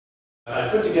I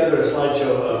put together a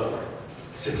slideshow of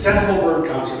successful bird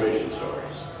conservation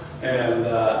stories, and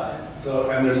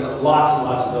and there's lots and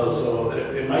lots of those. So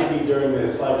it might be during the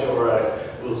slideshow where I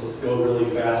will go really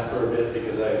fast for a bit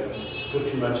because I put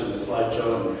too much in the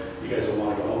slideshow, and you guys will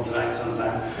want to go home tonight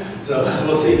sometime. So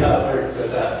we'll see how it works.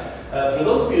 But for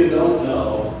those of you who don't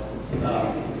know,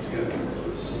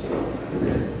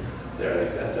 there,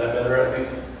 is that better? I think.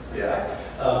 Yeah.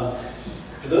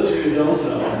 For those of you who don't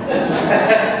know,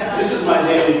 this is my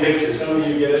daily picture. Some of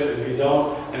you get it, if you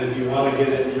don't, and if you want to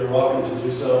get it, you're welcome to do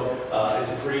so.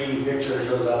 It's a free picture. It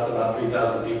goes out to about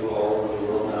 3,000 people all over the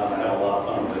world now, and I have a lot of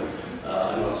fun with it.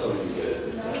 I know some of you get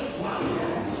it.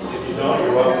 If you don't,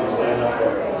 you're welcome to sign up for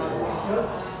it.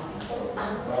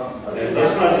 And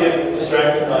let's not get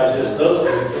distracted by just those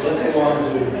things, so let's go on to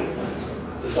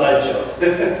the slideshow.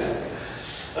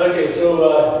 Okay,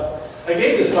 so I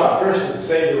gave this talk first at the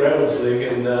Save the Rebels League,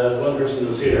 and one person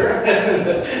was here,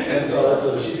 and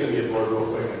so she's going to get bored real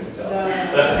quick, I can tell.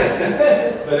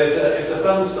 But it's a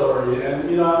fun story,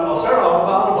 and I'll start off with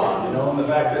Audubon, and the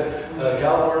fact that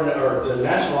California, or the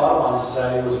National Audubon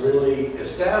Society, was really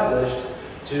established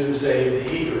to save the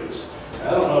egrets. I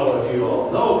don't know if you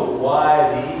all know why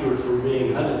the egrets were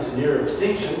being hunted to near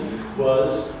extinction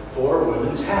was for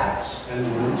women's hats and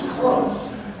women's clothes.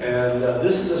 And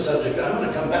this is a subject I'm going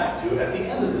to come back to at the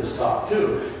end of this talk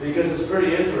too, because it's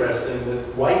pretty interesting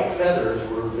that white feathers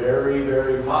were very,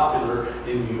 very popular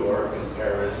in New York and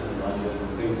Paris and London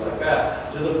and things like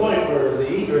that, to the point where the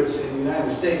egrets in the United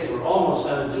States were almost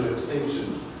hunted to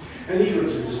extinction. And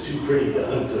egrets are just too pretty to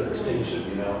hunt to extinction,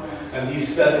 And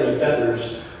these feathery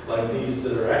feathers, like these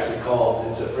that are actually called,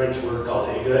 it's a French word called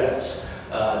aigrettes,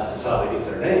 is how they get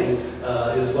their name,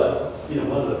 is what,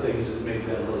 one of the things that made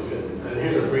them really good. And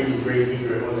here's a breeding grade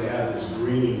egret when they have this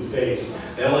green face.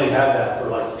 They only have that for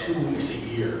like 2 weeks a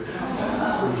year.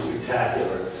 And it's pretty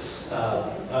spectacular.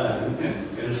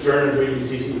 And it's during breeding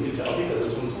season, you can tell, because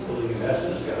this one's building a nest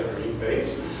and it's got a green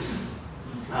face.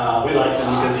 We like them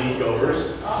because they eat gophers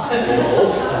and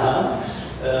moles.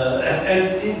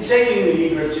 And in saving the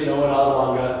egrets, when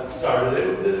Audubon got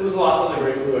started, it was a lot for the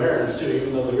great blue herons too,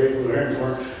 even though the great blue herons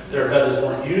their feathers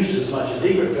weren't used as much as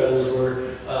egret feathers were.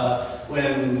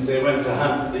 When they went to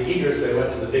hunt the egrets, they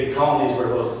went to the big colonies where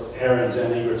both herons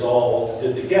and egrets all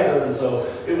did together, and so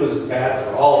it was bad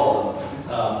for all of them.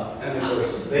 And of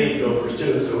course, they eat gophers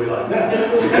too, so we like that.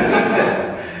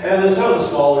 And then some of the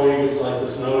smaller egrets, like the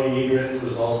snowy egret,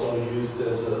 was also used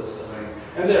as a thing.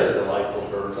 And they're delightful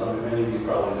birds. I mean, many of you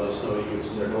probably know snowy egrets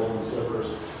and their golden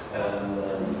slippers, and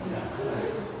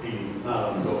feeding,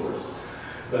 not on gophers.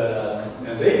 But,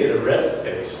 and they get a red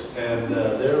face, and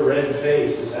their red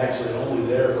face is actually only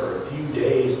there for a few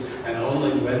days, and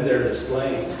only when they're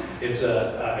displaying. It's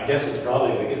I guess it's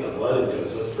probably to get the blood into it,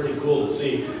 so it's pretty cool to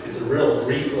see. It's a real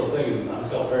brief little thing, and I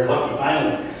felt very lucky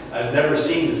finally. I've never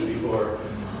seen this before.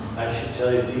 I should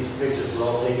tell you, these pictures were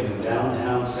all taken in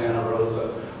downtown Santa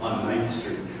Rosa on 9th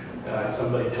Street.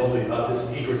 Somebody told me about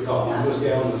this egret colony. You go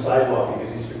down on the sidewalk and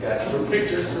get these spectacular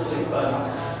pictures, really fun.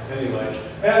 Anyway,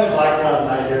 and the black-ground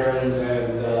night herons,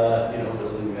 and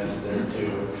building nests there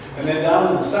too. And then down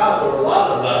in the south, there were a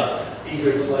lot of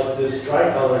egrets like this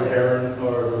tri-colored heron,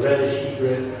 or the reddish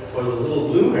egret, or the little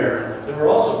blue heron, that were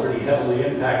also pretty heavily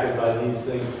impacted by these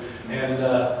things. And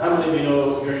how many of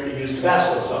you use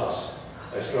Tabasco sauce?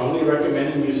 I strongly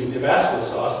recommend using Tabasco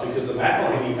sauce because the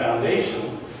McElhaney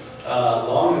Foundation,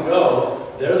 long ago,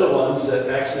 they're the ones that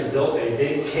actually built a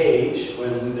big cage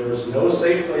when there was no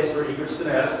safe place for egrets to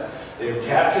nest. They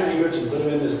captured egrets and put them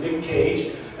in this big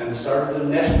cage and started them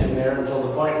nesting there until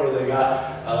the point where they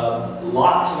got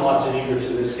lots and lots of egrets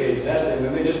in this cage nesting.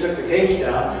 Then they just took the cage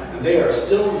down, and they are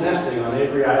still nesting on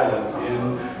Avery Island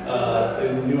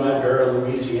in New Iberia,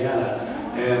 Louisiana.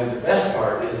 And the best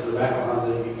part is the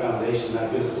McElhaney Foundation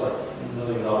that gives like $1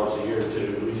 million a year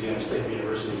to Louisiana State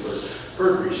University for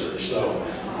bird research. So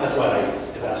that's why I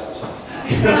eat Tabasco sauce.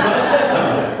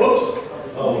 Whoops.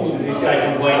 Oh, this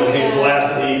guy complained because he's the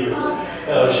last of the egrets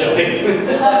showing.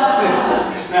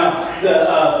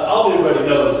 Now, all everybody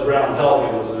knows the brown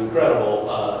pelican was an incredible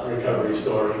recovery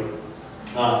story.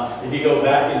 If you go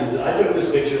back I took this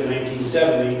picture in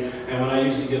 1970, and when I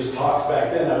used to give talks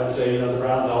back then, I would say, the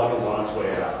brown pelican's on its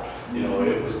way out.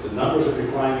 It was, the numbers are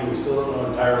declining. We still don't know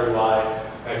entirely why.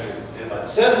 Actually, in the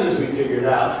 70s, we figured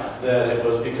out that it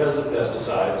was because of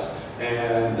pesticides.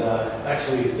 And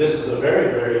actually, this is a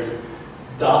very, very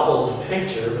doppled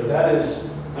picture, but that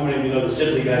is, how many of you know the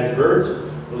Sibley Guide to Birds?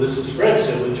 Well, this is Fred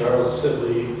Sibley, Charles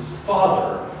Sibley's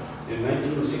father, in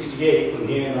 1968, when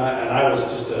he and I was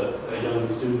just a young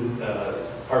student,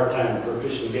 part-time for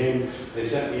Fish and Game. They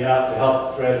sent me out to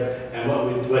help Fred, and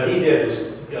what he did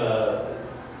was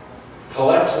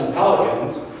collect some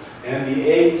pelicans, and the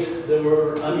eggs that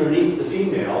were underneath the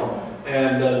female,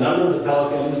 and numbered the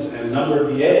pelicans and numbered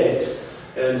the eggs.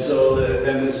 And so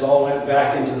then this all went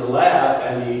back into the lab,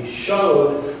 and he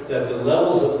showed that the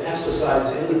levels of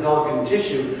pesticides in the pelican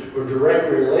tissue were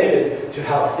directly related to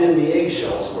how thin the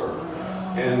eggshells were.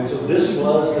 And so this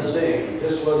was the thing,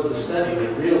 this was the study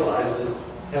that realized that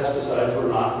pesticides were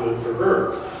not good for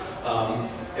birds.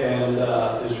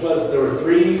 There were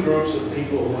 3 groups of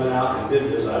people who went out and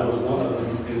did this. I was one of them.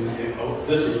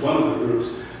 This was one of the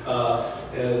groups.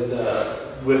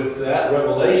 With that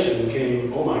revelation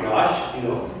came, oh my gosh, you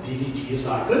know, DDT is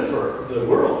not good for the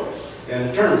world. And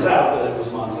it turns out that it was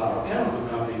Monsanto Chemical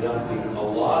Company dumping a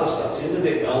lot of stuff into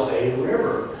the LA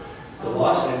River, the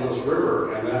Los Angeles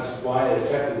River, and that's why it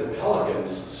affected the pelicans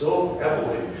so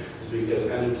heavily. Is because,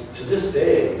 and to this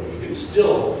day, you can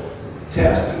still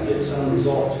test and get some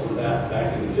results from that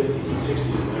back in the 50s and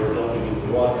 60s when they were dumping into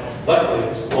the water. Luckily,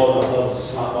 it's low enough levels,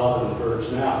 it's not bothering the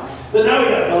birds now. But now we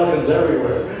got pelicans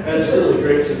everywhere, and it's a really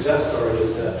great success story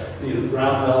that the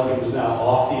brown pelican is now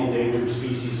off the endangered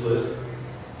species list,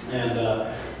 and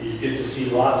you get to see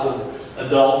lots of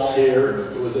adults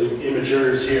here with the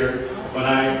immatures here.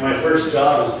 My first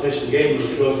job as Fish and Game was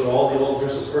to go through all the old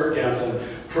Christmas bird counts and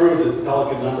prove that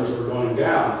pelican numbers were going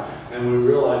down. And we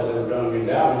realized that they were going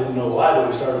down. We didn't know why, but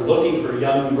we started looking for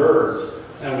young birds,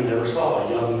 and we never saw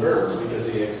young birds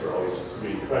because the eggs were always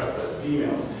being crushed by the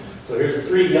females. So here's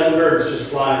 3 young birds just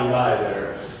flying by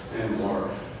there and more.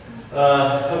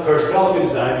 Of course,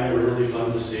 pelicans diving are really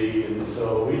fun to see, and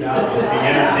so we now get to be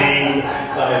entertained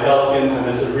by pelicans, and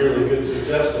it's a really good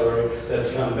success story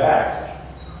that's come back.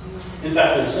 In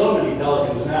fact, there's so many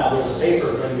pelicans now. There's a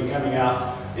paper going to be coming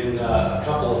out in a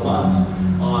couple of months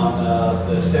on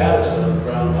the status of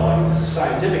brown pelicans. It's a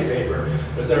scientific paper,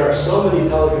 but there are so many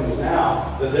pelicans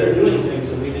now that they're doing things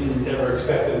that we didn't ever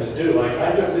expect them to do. Like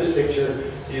I took this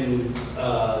picture in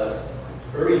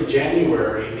early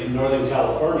January in Northern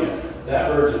California. That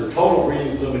bird's in total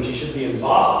breeding plumage. He should be in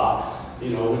Baja, you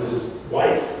know, with his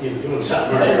wife, you know, doing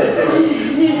something,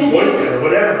 boyfriend or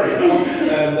whatever, you know.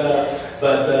 And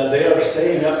but they are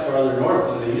staying up farther north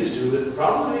than they used to, but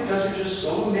probably because there's just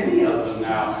so many of them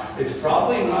now. It's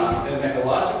probably not an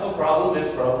ecological problem, it's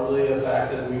probably a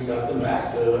fact that we've got them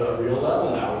back to a real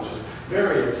level now, which is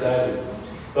very exciting.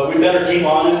 But we better keep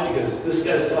on it because this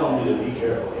guy's telling me to be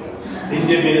careful, you know. He's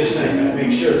giving me this thing and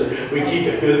make sure that we keep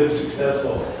it good and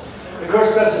successful. Of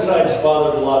course, pesticides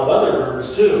bothered a lot of other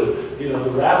birds too. You know, the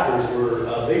raptors were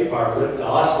a big part of it, the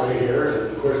osprey here,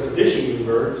 and of course the fish-eating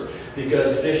birds,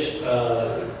 because fish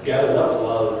gathered up a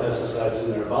lot of the pesticides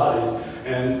in their bodies,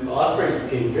 and ospreys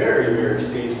became very, very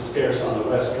scarce on the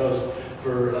West Coast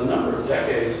for a number of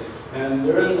decades. And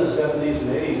they're in the 70s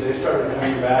and 80s, they started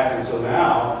coming back, and so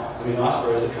now, I mean,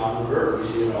 osprey is a common bird. We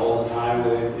see them all the time.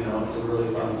 You know, it's a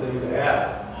really fun thing to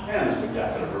have, and a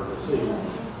spectacular bird to see.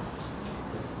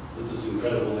 With this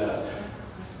incredible nest.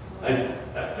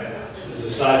 This is a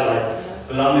sidelight,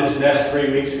 but on this nest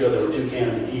 3 weeks ago, there were 2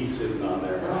 Canada geese sitting on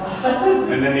there.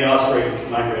 And then the osprey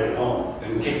migrated home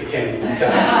and kicked the Canada geese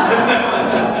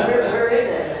out. Where is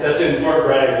it? That's in Fort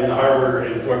Bragg, in the harbor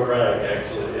in Fort Bragg,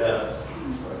 actually, yeah.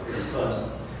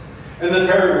 And the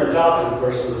peregrine falcon, of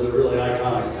course, was a really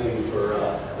iconic thing for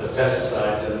the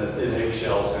pesticides and the thin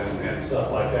eggshells and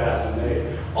stuff like that. And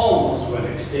they almost went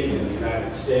extinct in the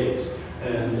United States.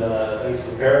 And thanks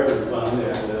to the Peregrine Fund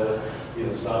and you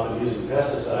know, stopping using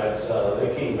pesticides,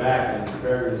 they came back, and the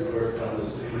Peregrine Fund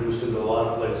was introduced into a lot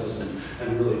of places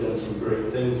and really done some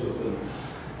great things with them.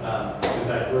 In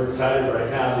fact, we're excited right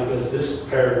now because this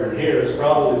peregrine here is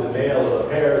probably the male of a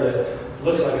pair that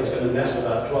looks like it's going to nest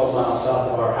about 12 miles south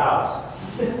of our house.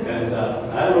 And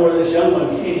I don't know where this young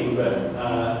one came, but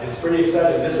it's pretty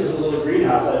exciting. This is a little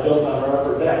greenhouse I built on our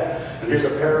upper deck. And here's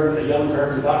a young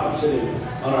peregrine falcon sitting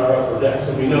on our upper deck,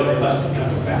 so we know they must be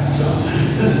coming back. So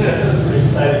it's pretty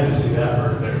exciting to see that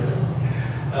bird there.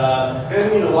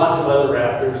 And you know, lots of other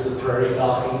raptors, the prairie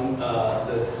falcon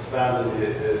that's found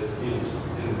in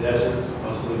the desert,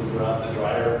 mostly throughout the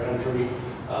drier country.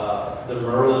 The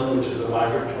merlin, which is a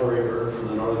migratory bird from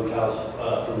the north,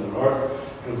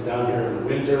 comes down here in the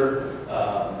winter.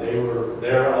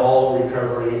 They're all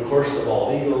recovering. Of course, the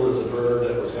bald eagle is a bird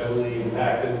that was heavily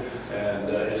impacted and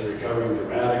is recovering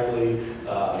dramatically.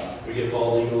 We get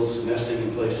bald eagles nesting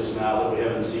in places now that we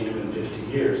haven't seen them in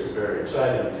 50 years. It's very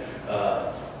exciting.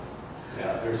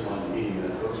 Yeah, there's one eating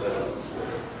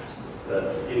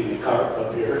eating the carp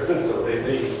up here. So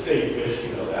they eat fish,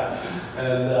 you know that.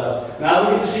 And now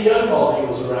we get to see young bald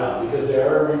eagles around because they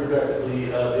are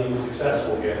reproductively being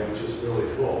successful again, which is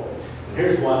really cool. And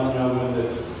here's one young one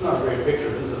it's not a great picture,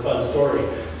 but it's a fun story.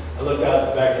 I looked out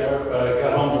the backyard,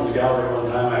 got home from the gallery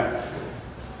one time,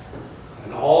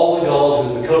 and all the gulls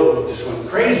in the cove just went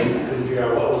crazy. I couldn't figure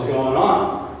out what was going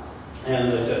on.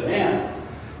 And I said, man,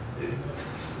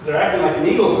 they're acting like an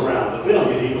eagle's around, but we don't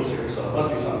get eagles here, so it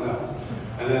must be something else.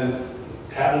 And then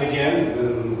it happened again,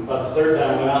 and about the third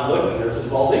time I went out and looked, and there was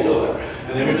this bald eagle there.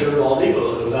 An immature bald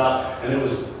eagle that was out, and it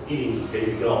was eating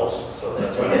baby gulls. So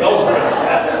that's why the gulls were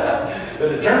upset.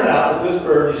 But it turned out that this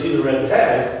bird, you see the red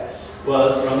tags,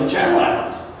 was from the Channel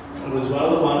Islands. It was one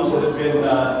of the ones that had been,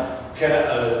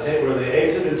 where the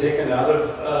eggs had been taken out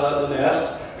of the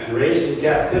nest and raised in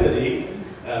captivity,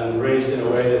 and raised in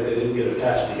a way that they didn't get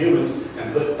attached to humans,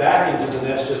 and put back into the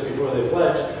nest just before they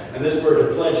fledged. And this bird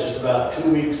had fledged just about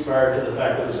 2 weeks prior to the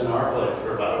fact that it was in our place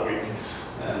for about a week.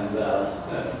 And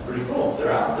that's pretty cool.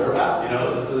 They're out, you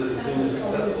know, it's been a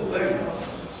successful thing.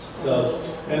 So,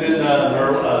 and then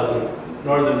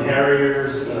northern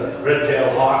harriers,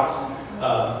 red-tailed hawks.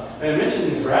 And I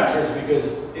mentioned these raptors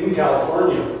because in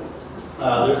California,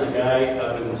 there's a guy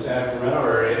up in the San Clemente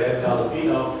area, Ed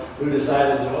Calafino, who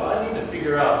decided, well, I need to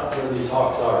figure out where these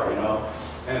hawks are, you know,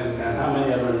 and how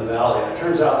many of them are in the valley. And it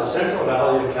turns out the Central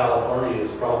Valley of California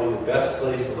is probably the best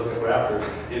place to look at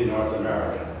raptors in North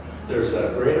America. There's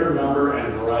a greater number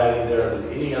and variety there than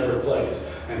any other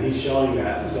place, and he's showing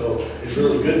that. And so it's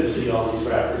really good to see all these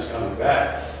raptors coming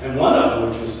back. And one of them,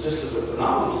 which was just as a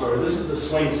phenomenal story, this is the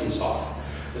Swainson's hawk.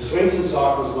 The Swainson's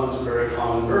hawk was once a very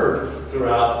common bird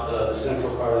throughout the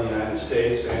central part of the United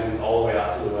States and all the way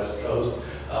out to the west coast,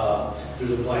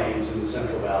 through the plains and the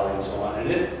Central Valley and so on. And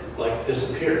it like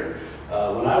disappeared.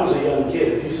 When I was a young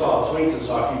kid, if you saw a Swainson's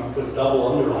hawk, you could put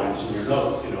double underlines in your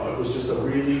notes. You know, it was just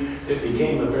it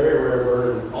became a very rare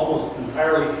bird and almost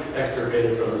entirely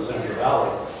extirpated from the Central Valley.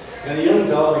 And the young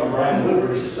fellow named Brian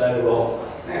Woodbridge decided,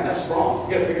 well, man, that's wrong.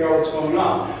 You got to figure out what's going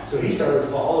on. So he started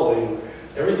following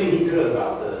everything he could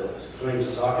about the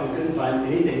Swainson's hawk, and he couldn't find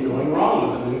anything going wrong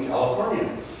with them in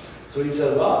California. So he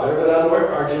said, well, I better go down to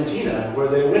Argentina where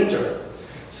they winter.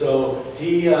 So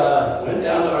he went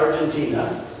down to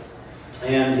Argentina,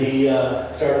 and he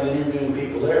started interviewing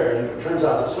people there. And it turns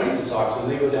out that Swainson's hawks, when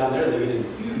they go down there, they get in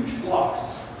huge flocks,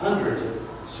 hundreds of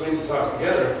Swainson's hawks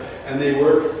together, and they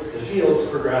work the fields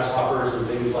for grasshoppers and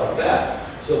things like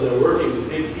that. So they're working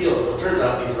big fields. Well, it turns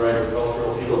out these are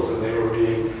agricultural fields, and they were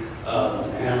being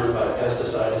hammered by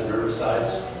pesticides and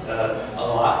herbicides a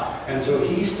lot. And so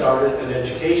he started an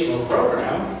educational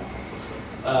program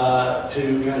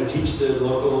to kind of teach the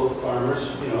local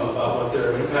farmers, you know, about what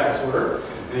their impacts were.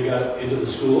 And he got into the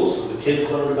schools, so the kids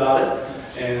learned about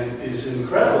it. And it's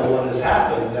incredible what has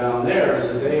happened down there is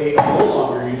that they no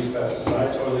longer use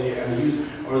pesticides,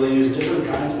 or they use different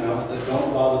kinds now that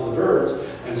don't bother the birds.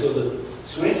 And so the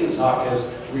Swainson's hawk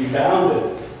has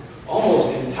rebounded almost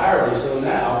entirely. So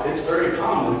now it's very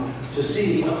common to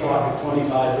see a flock of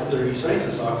 25 to 30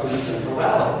 Swainson's hawks in the Central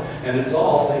Valley. And it's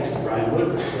all thanks to Brian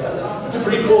Woodbridge. So that's a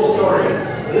pretty cool story.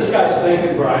 This guy's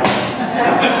thanking Brian.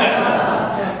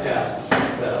 Yes.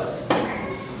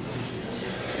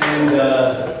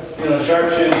 You know,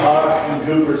 sharp-shinned hawks and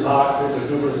Cooper's hawks. There's a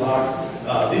Cooper's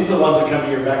hawk. These are the ones that come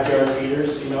to your backyard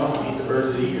feeders, you know, eat the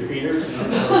birds that eat your feeders. You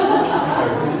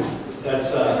know.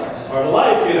 That's part of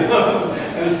life, you know.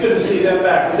 And it's good to see them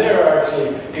back. And they're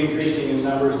actually increasing in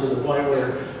numbers to the point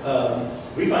where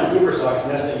we find Cooper's hawks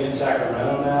nesting in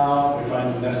Sacramento now. We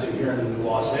find them nesting here in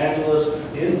Los Angeles,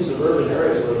 in suburban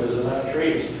areas where there's enough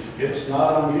trees. It's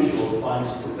not unusual to find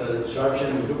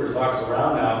sharp-shinned and Cooper's hawks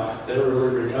around now that are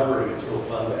really recovering. It's real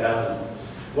fun to have them.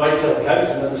 White-tailed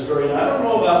kite's another story. And I don't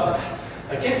know about,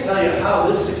 I can't tell you how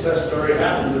this success story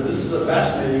happened, but this is a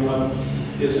fascinating one.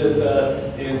 Is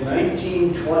that in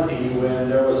 1920, when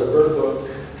there was a bird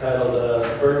book titled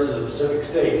Birds of the Pacific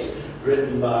States,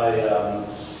 written by,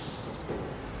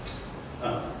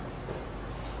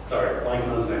 sorry, blanking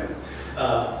on his name.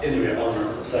 Anyway, I'll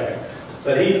remember in a second.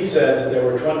 But he said that there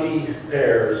were 20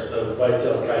 pairs of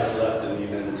white-tailed kites left in the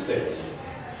United States.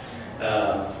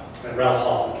 And Ralph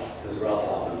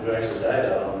Hoffman, who actually died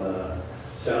out on the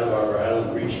Santa Barbara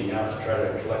Island, reaching out to try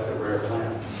to collect a rare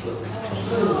plant.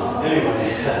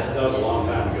 Anyway, that was a long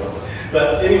time ago.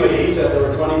 But anyway, he said there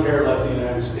were 20 pair left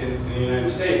in the United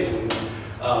States. And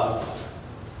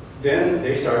then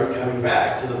they started coming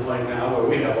back to the point now where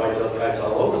we have white-tailed kites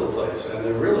all over the place. And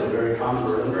they're really very common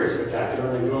bird and very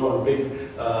spectacular. They go on big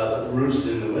roosts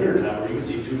in the wintertime where you can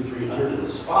see 200-300 in a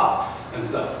spot and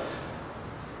stuff.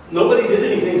 Nobody did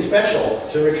anything special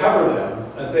to recover them.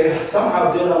 They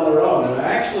somehow did on their own. And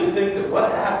I actually think that what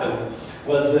happened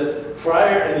was that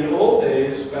prior, in the old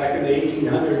days, back in the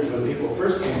 1800s, when people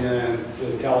first came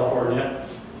to California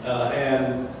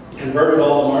and converted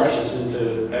all the marshes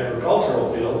into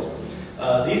agricultural fields,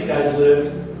 these guys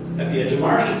lived at the edge of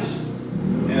marshes.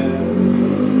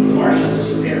 And the marshes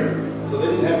disappeared, so they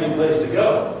didn't have any place to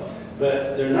go.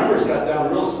 But their numbers got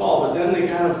down real small, but then they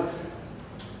kind of,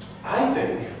 I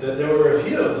think that there were a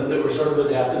few of them that were sort of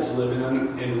adapted to living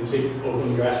in big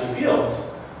open grassy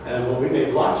fields. And well, we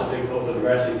made lots of big open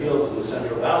grassy fields in the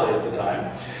Central Valley at the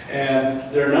time.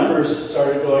 And their numbers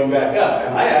started going back up.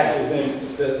 And I actually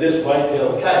think that this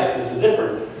white-tailed kite is a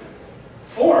different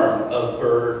form of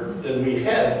bird than we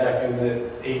had back in the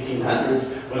 1800s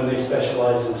when they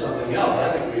specialized in something else.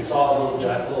 I think we saw a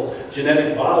little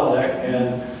genetic bottleneck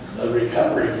and a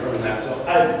recovery from that. So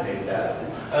I think that.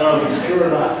 I don't know if it's true or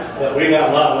not, but we got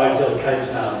a lot of white-tailed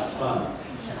kites now. It's fun.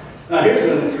 Now here's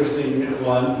an interesting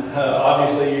one.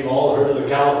 Obviously you've all heard of the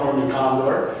California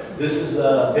condor. This is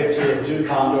a picture of 2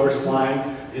 condors flying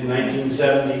in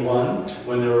 1971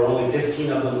 when there were only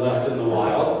 15 of them left in the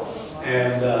wild.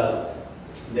 And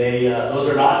those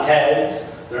are not tags.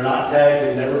 They're not tagged.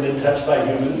 They've never been touched by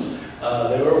humans.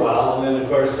 They were wild. And then of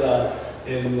course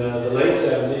in the late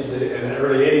 70s and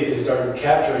early 80s they started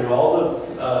capturing all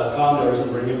the condors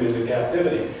and bringing them into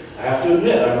captivity. I have to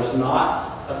admit I was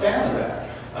not a fan of that.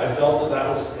 I felt that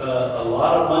was a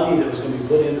lot of money that was going to be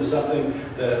put into something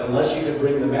that unless you could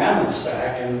bring the mammoths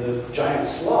back and the giant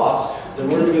sloths, there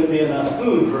weren't going to be enough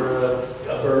food for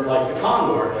a bird like the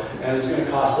condor, and it's going to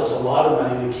cost us a lot of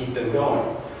money to keep them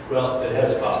going. Well, it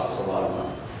has cost us a lot of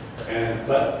money.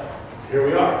 But here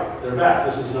we are. They're back.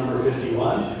 This is number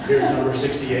 51. Here's number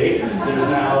 68. There's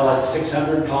now like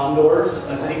 600 condors,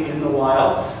 I think, in the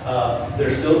wild.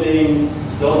 There's still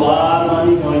a lot of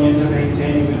money going into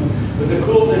maintaining them. But the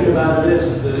cool thing about it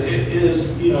is that it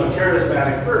is, a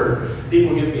charismatic bird.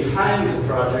 People get behind the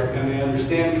project and they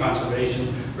understand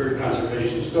conservation, bird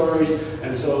conservation stories.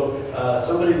 And so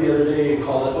somebody the other day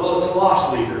called it, well, it's a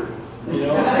loss leader.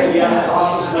 Okay, yeah, it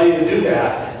costs us money to do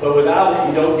that, but without it,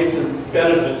 you don't get the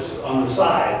benefits on the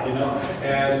side,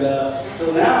 And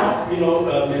so now,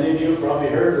 many of you have probably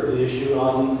heard of the issue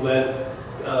on lead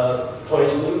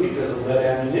poisoning because of lead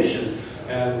ammunition.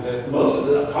 And most of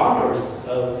the condors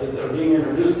that are being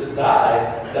introduced that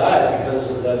die because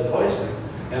of lead poisoning.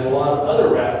 And a lot of other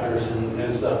raptors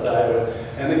and stuff die.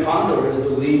 And the condor is the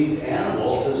lead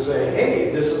animal to say,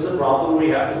 hey, this is a problem we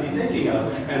have to be thinking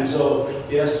of. And so,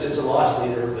 yes, it's a loss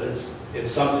leader, but it's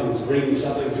something that's bringing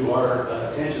something to our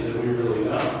attention that we really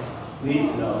need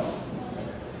to know.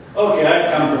 Okay,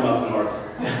 I come from up north.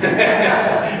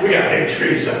 We got big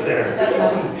trees up there.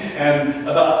 And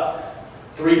about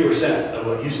 3% of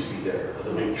what used to be there are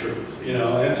the big trees,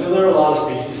 And so there are a lot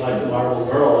of species like the marbled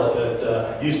merle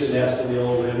that used to nest in the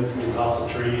old limbs and the tops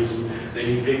of trees, and they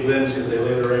need big limbs because they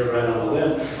lay their egg right on the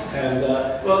limb. And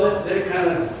well, they kind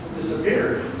of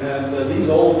disappeared. And these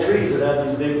old trees that had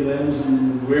these big limbs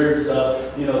and weird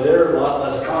stuff, they're a lot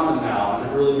less common now,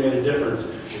 and it really made a difference.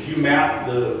 If you map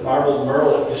the marbled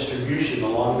merle distribution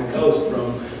along the coast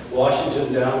from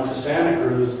Washington down to Santa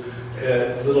Cruz,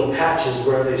 little patches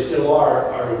where they still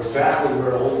are exactly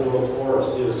where old growth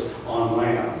forest is on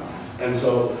land. And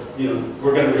so,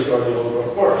 we're going to restore the old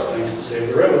growth forest thanks to Save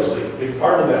the Redwoods League. A big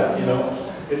part of that,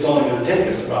 it's only going to take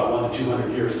us about 100 to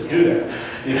 200 years to do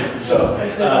that. So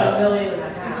 $1.5 million.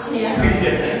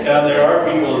 Yeah, there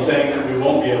are people saying that we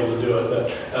won't be able to do it,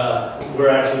 but we're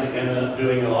actually ended up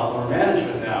doing a lot more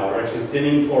management now. We're actually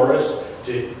thinning forests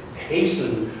to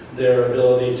hasten their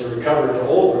ability to recover to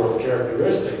old growth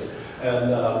characteristics.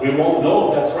 And we won't know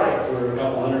if that's right for a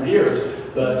couple hundred years,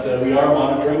 but we are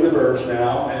monitoring the birds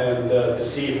now and to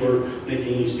see if we're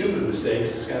making any stupid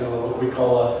mistakes. It's kind of what we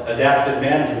call adaptive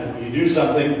management. When you do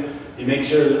something, you make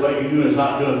sure that what you do is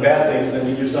not doing bad things, then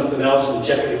you do something else and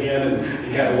check it again, and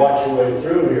you kind of watch your way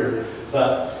through here.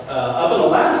 But up in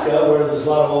Alaska, where there's a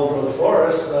lot of old growth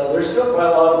forests, there's still quite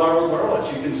a lot of marbled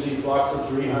merlets. You can see flocks of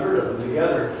 300 of them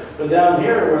together. But down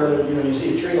here, where you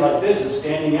see a tree like this, it's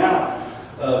standing out.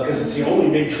 Because it's the only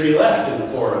big tree left in the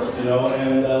forest, and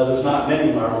there's not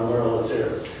many marbled merlets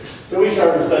here. So we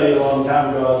started studying a long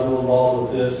time ago. I was real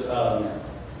involved with this,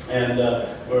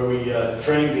 where we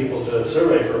train people to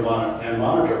survey for and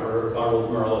monitor for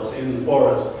marbled merlets in the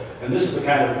forest. And this is the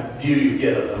kind of view you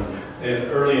get of them.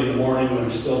 And early in the morning when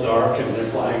it's still dark and they're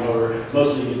flying over,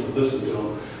 mostly you get to listen to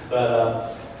them.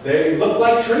 But they look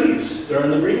like trees during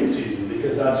the breeding season,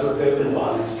 because that's what they live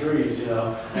on, these trees,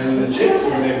 And the chicks,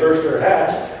 when they first are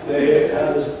hatched, they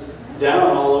have this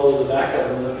down all over the back of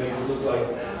them that makes it look like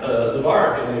the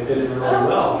bark, and they fit in really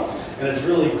well. And it's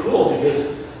really cool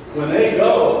because when they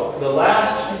go,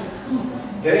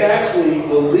 they actually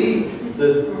will leave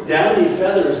the downy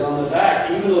feathers on the back,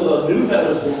 even though the new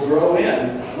feathers will grow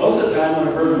in. Most of the time when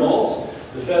a bird molts,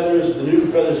 the new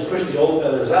feathers push the old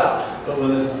feathers out. But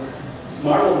when the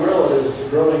marbled merle is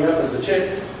growing up as a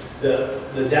chick,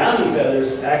 the downy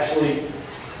feathers actually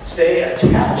stay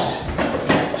attached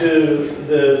to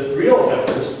the real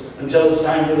feathers until it's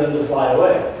time for them to fly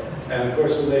away. And of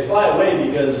course, when they fly away,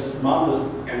 because mom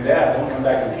and dad don't come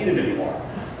back and feed them anymore,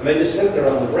 and they just sit there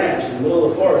on the branch in the middle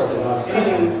of the forest and without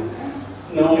anything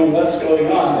knowing what's going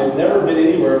on. They've never been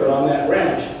anywhere but on that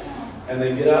branch. And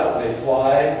they get out, they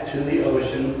fly to the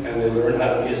ocean, and they learn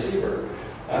how to be a seabird.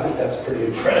 I think that's pretty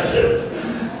impressive.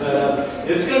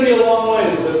 It's going to be a long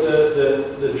ways, but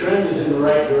the trend is in the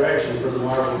right direction for the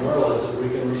marbled merlets if we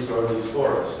can restore these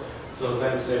forests. So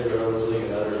thanks Save the Roads League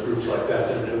and other groups like that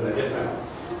that are doing that. Yes, ma'am?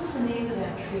 What's the name of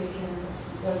that tree again?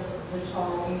 The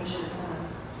tall, ancient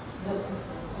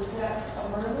one? Was that a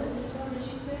merlin, this one,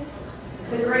 did you say?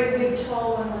 The great big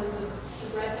tall one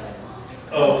with the red one.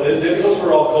 Oh, those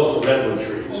were all coastal redwood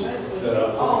trees.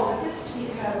 But this tree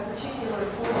had a particular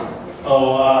form.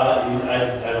 Oh, I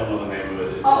don't know the name of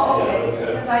it. Oh, okay,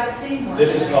 because I'd seen one.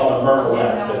 This is called a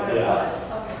myrtleette, I didn't know but what it yeah. was.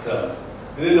 Okay. So,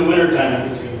 and in the wintertime,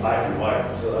 you get to be black and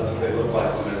white, so that's what they look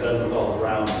like when they're done with all the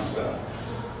brown and stuff.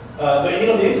 But you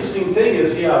know, the interesting thing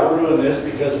is, yeah, we're doing this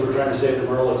because we're trying to save the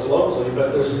merlets locally,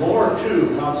 but there's more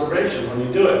to conservation when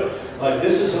you do it. Like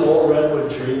this is an old redwood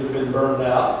tree that's been burned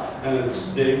out, and it's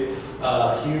big,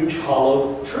 huge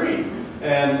hollow tree.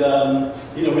 And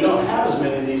you know, we don't have as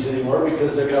many of these anymore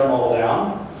because they got them all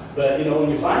down. But you know, when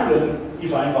you find them, you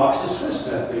find box of Swiss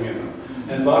nesting in them.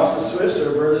 And box of Swiss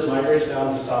are a bird that migrates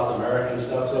down to South America and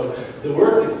stuff. So the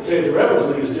work that, say, the Redwoods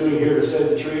League is doing here to save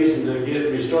the trees and to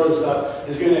restore the stuff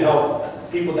is going to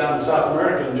help people down in South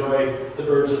America enjoy the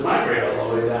birds that migrate all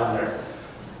the way down there.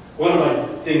 One of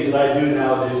my things that I do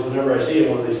nowadays, whenever I see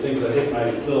one of these things, I take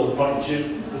my little point and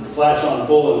shoot, put the flash on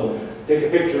full, and take a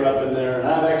picture up in there. And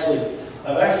I've actually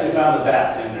found a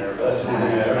bat in there, but that's the only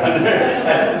thing I ever found there.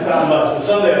 I haven't found much, but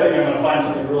someday I think I'm going to find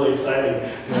something really exciting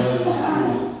in one of these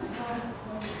trees.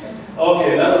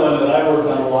 Okay, another one that I worked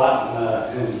on a lot,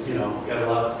 and you know, got a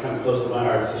lot that's kind of close to my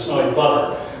heart, is the snowy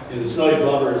plover. And the snowy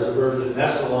plover is a bird that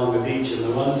nests along the beach, and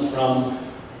the ones from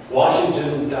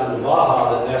Washington down to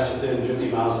Baja that nest within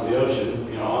 50 miles of the ocean,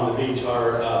 you know, on the beach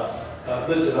are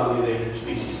listed on the endangered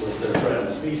species list. They're threatened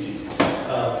species.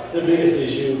 Their biggest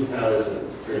issue, there's a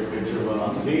great picture of one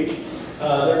on the beach.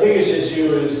 Their biggest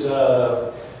issue is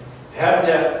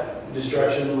habitat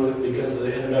destruction because of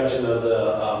the introduction of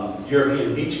the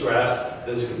European beach grass that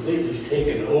has completely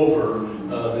taken over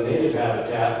the native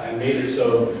habitat and made it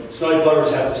so snowy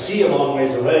plovers have to see a long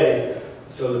ways away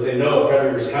so that they know a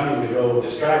predator is coming to go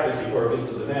distract it before it gets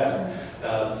to the nest.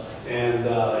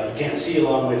 You can't see a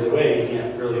long ways away, you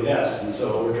can't really nest. And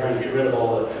so we're trying to get rid of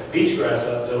all the beach grass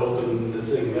up to open the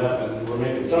thing up, and we're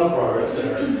making some progress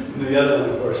there. And the other one,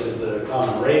 of course, is the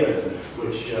common raven,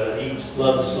 which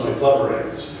loves snowy plover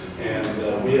eggs. And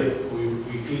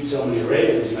we feed so many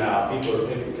ravens now, people are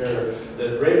taking care of,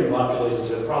 that raven populations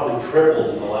have probably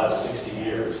tripled in the last 60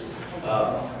 years.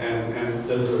 And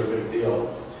those are a big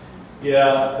deal.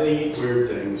 Yeah, they eat weird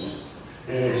things.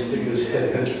 And stick his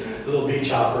head in. The little beach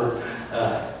hopper.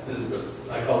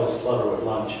 I call this plover with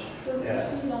lunch. Yeah.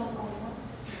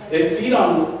 They feed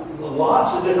on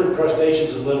lots of different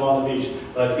crustaceans that live on the beach.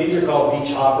 Like these are called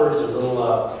beach hoppers. They're little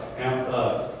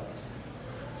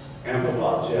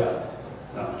amphipods, yeah.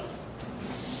 No.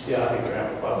 Yeah, I think they're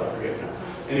amphipods, I forget now.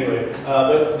 Anyway,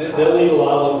 but they'll eat a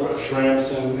lot of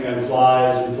shrimps and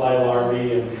flies and fly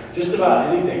larvae and just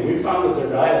about anything. We found that their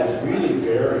diet is really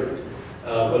varied.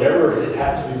 Whatever it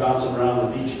happens to be bouncing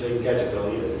around the beach, they can catch it,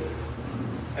 they'll eat it.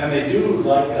 And they do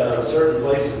like certain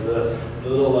places, the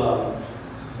little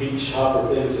beach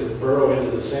hopper things that burrow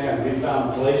into the sand. We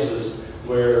found places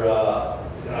where, I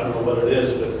don't know what it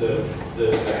is, but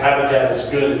the habitat is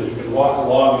good and you can walk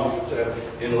along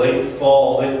in late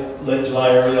fall, late July,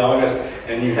 early August,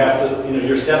 and you have to, you know,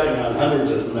 you're stepping on hundreds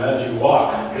of them as you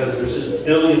walk because there's just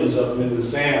billions of them in the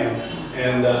sand,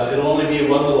 and it'll only be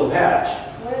one little patch.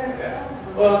 Where is that?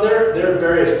 Well, there are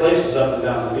various places up and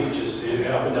down the beaches,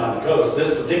 up and down the coast. This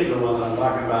particular one that I'm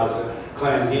talking about is at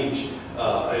Clam Beach,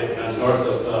 north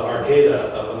of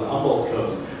Arcata, up on the Humboldt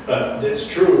coast. But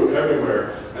it's true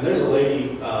everywhere. And there's a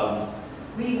lady.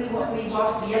 We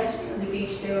walked yesterday on the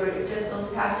beach. There were just those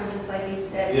patches, just like you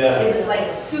said. Yeah. It was like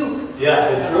soup. Yeah,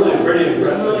 it's really pretty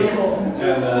impressive. Really cool.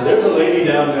 And there's a lady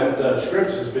down at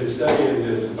Scripps who's been studying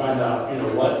this and find out, you know,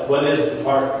 what is the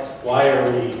part? Why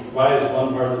is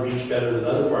one part of the beach better than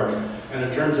other parts? And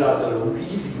it turns out that a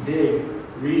really big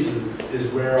reason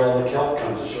is where all the kelp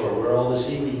comes ashore, where all the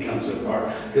seaweed comes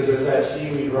apart. Because as that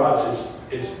seaweed rots,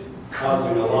 it's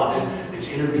causing a lot, it's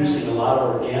introducing a lot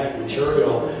of organic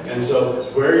material. And so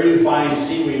where you find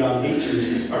seaweed on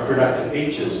beaches are productive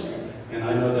beaches. And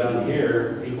I know down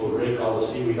here, people rake all the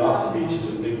seaweed off the beaches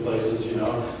in big places, you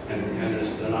know, and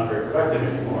they're not very productive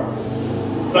anymore.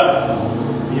 But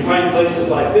you find places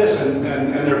like this, and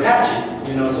they're patchy,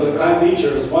 you know. So the Clam Beach,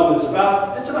 there was one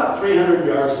that's about 300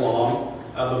 yards long,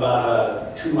 of about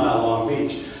a 2-mile long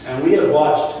beach. And we have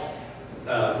watched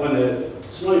when the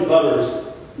snowy plovers,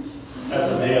 that's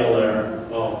a male there.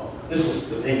 Well, this is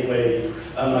the pink lady.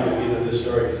 I'm not going to get into this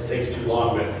story because it takes too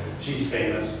long, but she's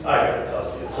famous. I got to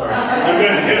tell you. Sorry. I'm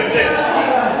going to get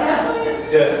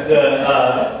it.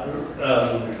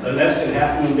 A nest in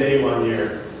Half Moon Bay one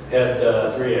year had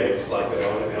 3 eggs, like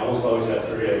they almost always have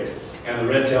 3 eggs. And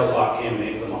the red-tailed hawk came and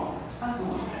ate them all.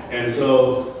 And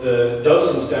so the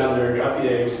docents down there got the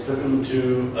eggs, took them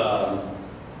to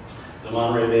the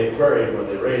Monterey Bay Aquarium where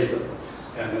they raised them.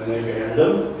 And then they banned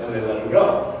them and they let them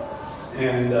go.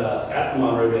 And at the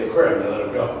Monterey Bay Aquarium, they let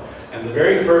them go. And the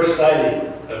very first sighting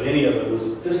of any of them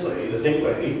was this lady, the pink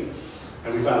lady.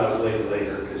 And we found out it was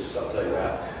later, because I'll tell you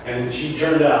that. And she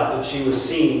turned out that she was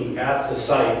seen at the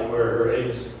site where her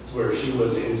eggs, where she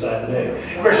was inside the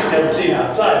egg. Of course, she'd never seen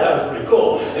outside. That was pretty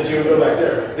cool. And she would go back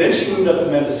there. Then she moved up to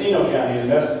Mendocino County and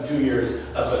nested 2 years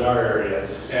up in our area.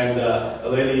 And a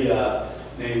lady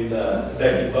named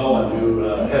Becky Bowen, who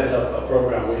heads up a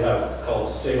program we have called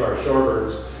Save Our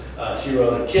Shorebirds, she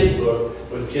wrote a kid's book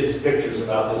with kids' pictures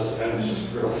about this, and it's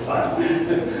just real fun.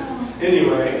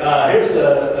 Anyway, here's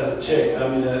a chick,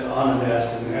 on a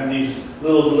nest, and these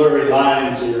little blurry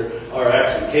lines are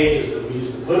actually cages that we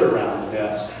used to put around the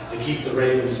nest to keep the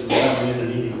ravens from coming in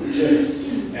and eating the chicks.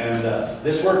 And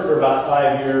this worked for about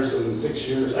 5 years, and 6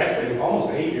 years, actually almost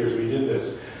 8 years we did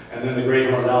this. And then the great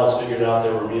horned owls figured out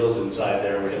there were meals inside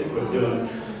there, and we had to quit doing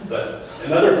it. But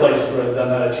in other places where I've done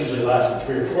that, it's usually lasted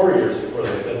 3 or 4 years before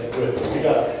they had to quit. So we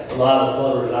got a lot of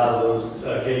plovers out of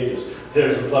those cages.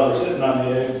 There's a plover sitting on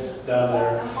the eggs down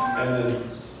there, and then,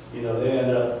 you know, they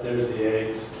end up, there's the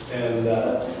eggs. And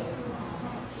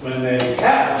when they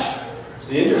hatch,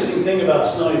 the interesting thing about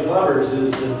snowy plovers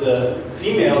is that the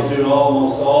females do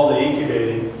almost all the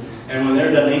incubating. And when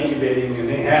they're done incubating and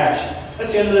they hatch,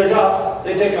 that's the end of their job.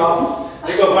 They take off,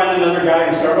 they go find another guy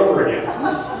and start over again.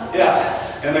 Yeah.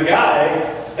 And the guy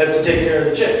has to take care of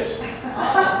the chicks.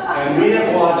 And we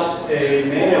have watched a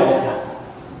male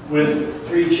with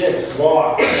 3 chicks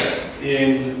walk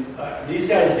in, these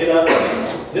guys get up,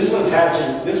 this one's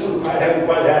hatching, this one hadn't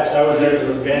quite hatched, I was there that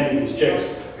was banding these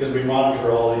chicks because we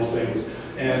monitor all these things.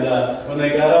 And when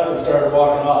they got up and started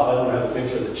walking off, I don't have a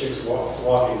picture of the chicks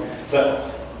walking,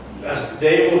 but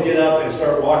they will get up and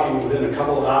start walking within a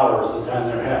couple of hours of the time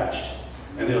they're hatched.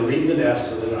 And they'll leave the nest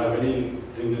so they don't have anything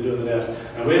to do with the nest.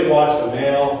 And we've watched a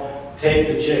male take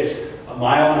the chicks 1.5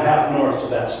 miles north to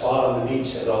that spot on the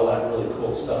beach that all that really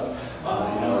cool stuff,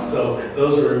 you know. So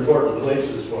those are important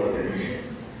places for them.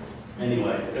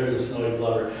 Anyway, there's a snowy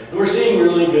plover. And we're seeing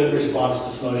really good response to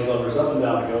snowy plovers. Up and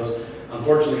down it goes.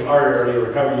 Unfortunately, our area,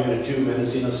 Recovery Unit 2,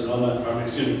 Mendocino,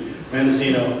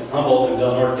 Mendocino, Humboldt, and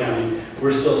Del Norte County,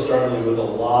 we're still struggling with a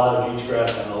lot of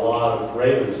beachgrass and a lot of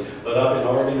ravens. But up in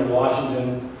Oregon and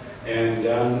Washington and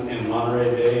down in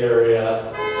Monterey Bay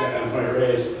area, San Point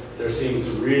Reyes, they're seeing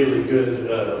some really good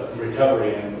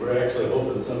recovery, and we're actually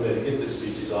hoping someday to get this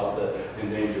species off the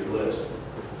endangered list.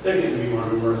 They're getting to be more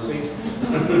numerous.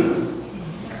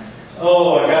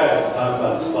 Oh, I gotta talk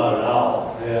about the spotted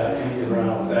owl. Yeah, I can't get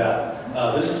around with that.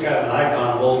 This is kind of an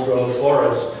icon of old growth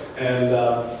forests, and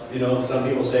you know, some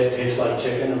people say it tastes like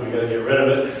chicken, and we got to get rid of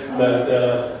it.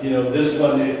 But you know, this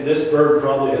bird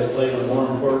probably has played a more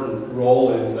important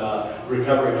role in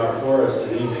recovering our forest than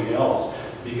anything else,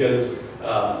 because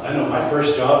I know my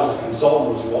first job as a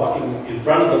consultant was walking in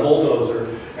front of the bulldozer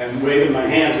and waving my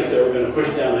hands that they were going to push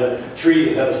down a tree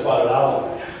that had a spotted owl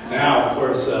in it. Now, of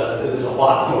course, there's a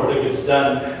lot more that gets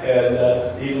done, and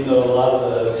even though a lot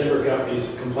of the timber companies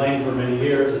have complained for many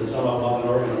years, and some of them up in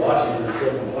Oregon and Washington are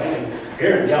still complaining,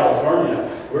 here in California,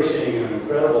 we're seeing an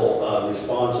incredible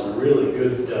response and really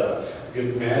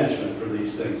good management for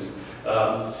these things.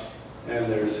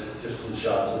 And there's just some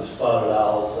shots of spotted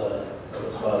owls, of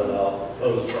a spotted owl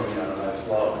posed for me on a nice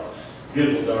log.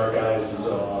 Beautiful dark eyes and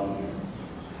so on.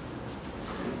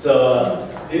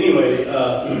 So anyway,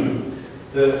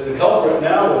 the culprit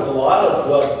now with a lot of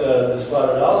what the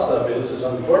spotted owl stuff is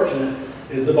unfortunate,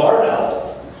 is the barred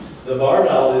owl. The barred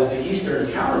owl is the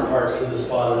eastern counterpart to the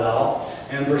spotted owl,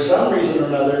 and for some reason or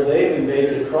another, they've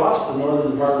invaded across the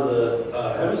northern part of the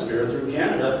hemisphere through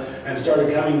Canada and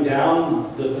started coming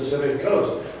down the Pacific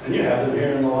coast. And you have them here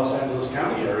in the Los Angeles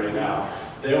County area now.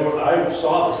 I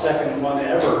saw the second one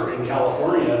ever in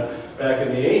California back in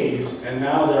the 80s, and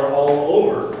now they're all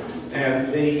over,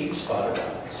 and they eat spotted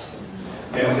owls.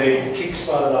 And they kick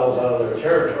spotted owls out of their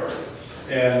territory.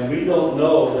 And we don't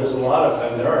know, there's a lot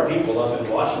of, and there are people up in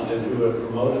Washington who have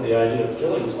promoted the idea of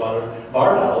killing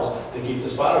barred owls to keep the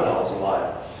spotted owls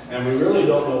alive. And we really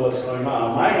don't know what's going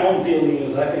on. My own feeling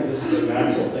is I think this is a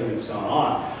natural thing that's gone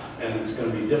on, and it's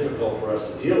going to be difficult for us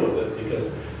to deal with it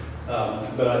because,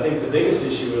 but I think the biggest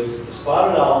issue is the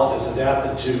spotted owl is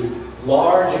adapted to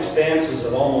large expanses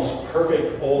of almost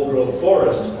perfect old-growth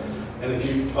forest. And if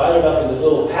you divide it up into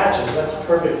little patches, that's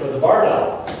perfect for the barred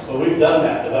owl. Well, we've done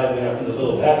that, dividing it up into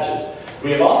little patches.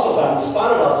 We have also found the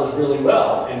spotted owl does really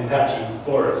well in patchy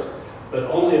forests, but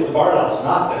only if the barred owl is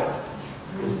not there.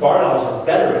 Because barred owls are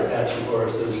better at patchy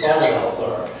forests than spotted owls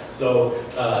are. So,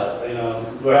 you know,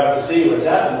 we'll have to see what's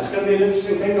happening. It's going to be an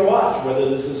interesting thing to watch, whether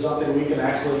this is something we can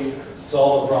actually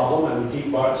solve the problem and keep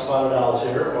spotted owls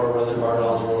here, or whether barred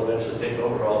owls will eventually take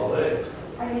over all the way.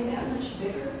 Are they that much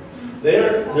bigger?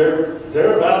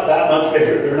 They're about that much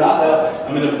bigger. They're not that,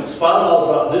 I mean, a spotted owl's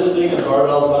about this big and a barred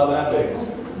owl's about that big.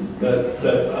 But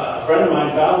a friend of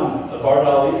mine found a barred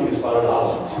owl eating a spotted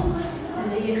owl once.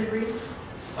 And they interbreed?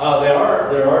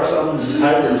 There are some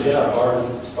hybrids, yeah, barred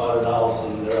and spotted owls,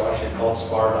 and they're actually called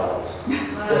sparred owls.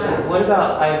 What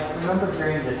about, I remember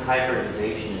hearing that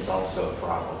hybridization is also a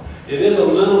problem. It is a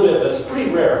little bit, but it's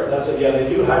pretty rare. Yeah, they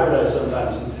do hybridize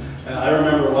sometimes. And I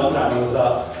remember one time I was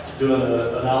out doing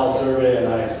an owl survey,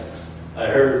 and I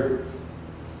heard,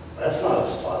 that's not a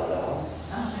spotted owl.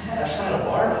 That's not a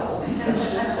barred owl.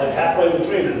 That's like halfway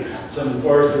between it. Some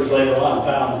foresters later on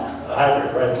found a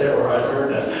hybrid right there where I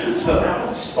heard that.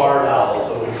 So, sparred owl is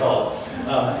what we call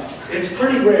it. It's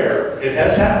pretty rare. It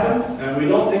has happened, and we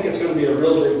don't think it's going to be a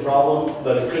real big problem,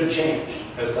 but it could change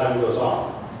as time goes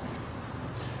on.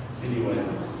 Anyway,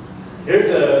 here's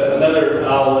another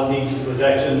owl that needs some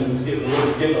protection,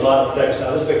 getting a lot of protection.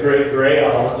 Now, this is the great gray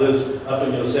owl that lives up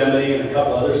in Yosemite and a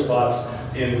couple other spots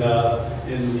in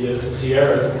the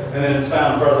Sierras, and then it's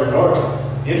found further north.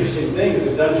 The interesting thing is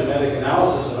they've done genetic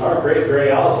analysis, and our great gray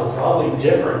owls are probably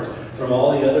different from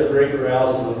all the other great gray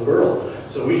owls in the world.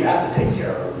 So we have to take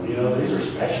care of them. You know, these are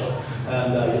special.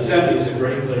 And Yosemite is a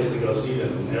great place to go see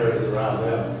them in areas around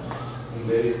them. And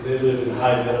they live in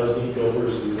high meadows, eat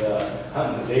gophers, and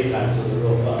hunt in the daytime, so they're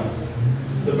real fun.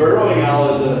 The burrowing owl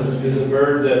is a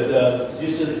bird that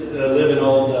used to live in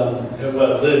old,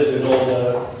 lives in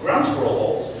old ground squirrel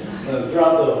holes.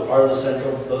 Throughout the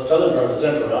southern part of the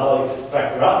Central Valley, in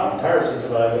fact, throughout the entire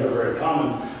Central Valley, they're very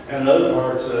common. And in other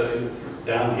parts,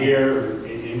 down here,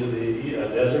 into the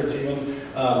deserts even.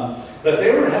 But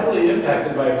they were heavily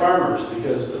impacted by farmers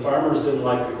because the farmers didn't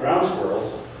like the ground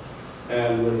squirrels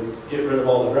and would get rid of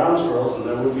all the ground squirrels, and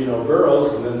there would be no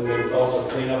burrows, and then they'd also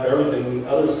clean up everything.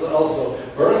 Also,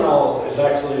 burrowing owl is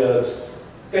actually a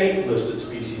state-listed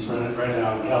species right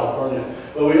now in California,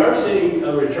 but we are seeing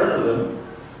a return of them.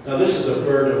 Now, this is a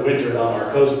bird that wintered on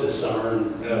our coast this summer,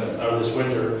 or this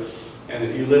winter, and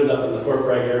if you lived up in the Fort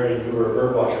Bragg area and you were a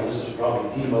bird watcher, this is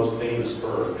probably the most famous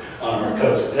bird on our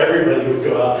coast. Everybody would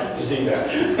go out to see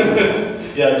that.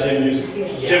 Yeah,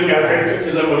 Jim got great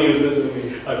pictures of when he was visiting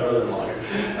me, my brother-in-law here.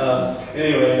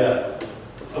 Anyway,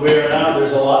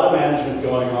 there's a lot of management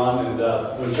going on, and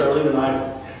when Charlene and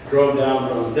I drove down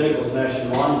from Pinnacles National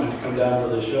Monument to come down for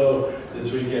the show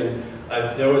this weekend,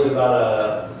 there was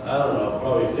about I don't know,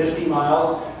 probably 50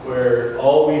 miles where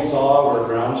all we saw were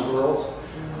ground squirrels.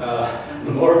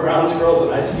 The more ground squirrels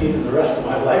that I've seen in the rest of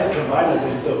my life combined, I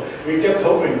think. So we kept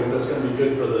hoping that it's going to be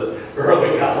good for the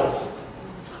burrowing owls.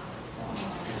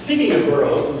 Speaking of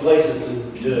burrows and places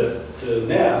to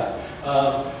nest,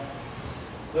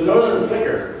 the northern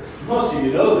flicker, most of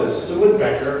you know this, it's a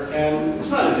woodpecker, and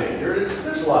it's not endangered.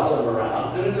 There's lots of them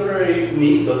around, and it's a very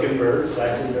neat looking bird. It's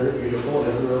actually very beautiful. It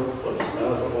has a real,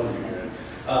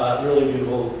 really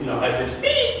beautiful, high-pitched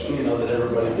beep, that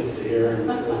everybody gets to hear, and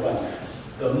it's really fun.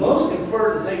 The most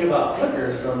important thing about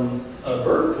flickers from a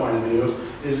bird point of view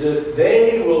is that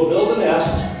they will build a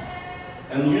nest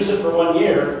and use it for 1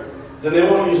 year, then they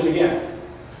won't use it again.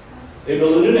 They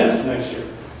build a new nest next year.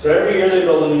 So every year they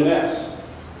build a new nest.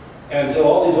 And so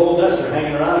all these old nests are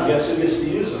hanging around, and guess who gets to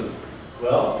use them?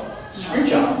 Well,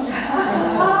 screech owls.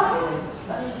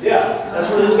 Yeah, that's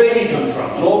where this baby comes from,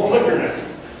 an old flicker nest.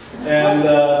 And,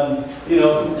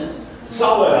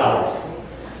 saw-whet owls.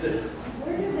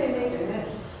 Where do they make their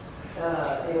nests?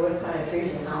 What kind of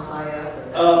trees and how high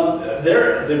up?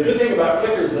 The good thing about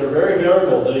flickers, they're very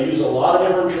variable. They'll use a lot of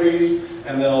different trees,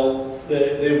 and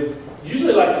they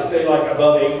usually like to stay like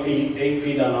above 8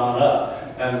 feet and on up.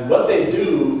 And what they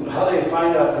do, how they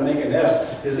find out to make a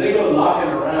nest, is they go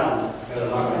knocking around. They'll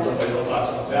knock on somebody, they'll knock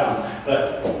something down.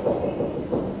 But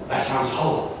that sounds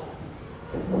hollow.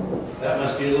 That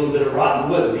must be a little bit of rotten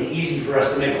wood. It'd be easy for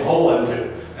us to make a hole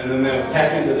into. and then they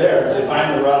peck into there, they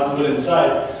find the rotten wood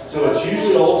inside. So it's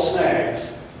usually old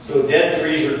snags. So dead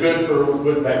trees are good for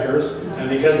woodpeckers, and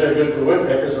because they're good for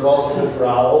woodpeckers, they're also good for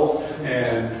owls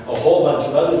and a whole bunch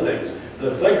of other things. The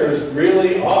flickers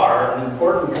really are an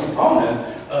important component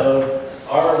of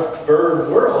our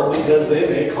bird world because they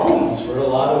make homes for a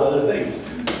lot of other things.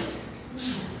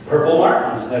 Purple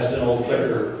martins nest in old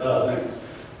flicker things.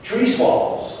 Tree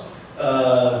swallows.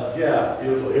 Yeah,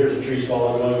 beautiful. Here's a tree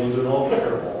swallow going into an old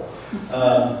flicker hole.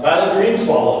 Violet green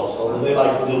swallows, although they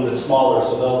like a little bit smaller,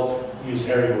 so they'll use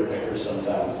hairy woodpeckers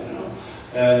sometimes, you know.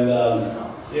 And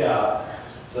yeah,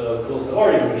 so cool stuff.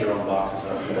 Or you can put your own boxes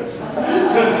up. That's fine.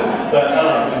 But I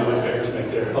like to see woodpeckers make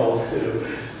their holes too.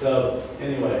 So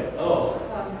anyway, how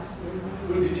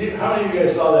many of you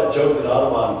guys saw that joke that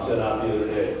Audubon sent out the other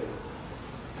day?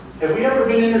 Have we ever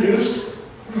been introduced?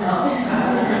 No.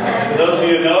 For those of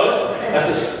you who know it, that's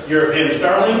a European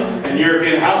starling and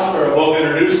European house sparrow both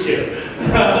introduced here.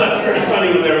 That's pretty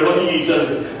funny when they were looking at each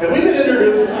other. Have we been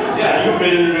introduced? Yeah, you've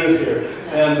been introduced here.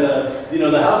 And you know,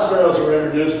 the house sparrows were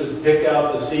introduced to pick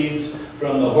out the seeds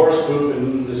from the horse poop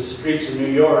in the streets of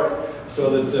New York, so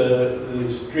that the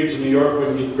streets of New York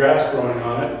wouldn't get grass growing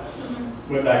on it.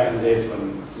 Went back in the days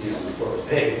when, you know, before it was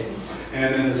paved.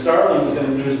 And then the starling was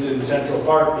introduced in Central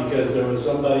Park because there was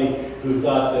somebody who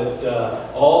thought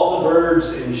that all the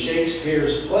birds in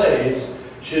Shakespeare's plays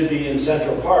should be in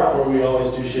Central Park, where we always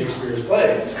do Shakespeare's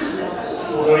plays.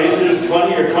 So he introduced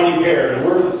 20 or 20 pair. The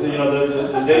word, you know,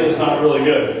 the data's not really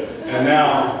good. And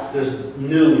now there's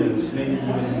millions, maybe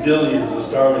even billions of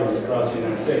starlings across the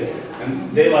United States.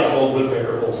 And they like old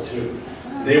woodpecker holes too.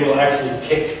 They will actually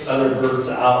kick other birds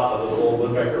out of the old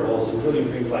woodpecker holes, including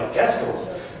things like kestrels.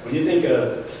 When you think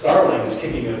a starling is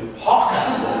kicking a hawk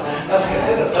out of them, that's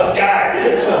a tough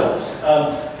guy.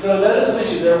 So that is an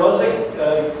issue. There was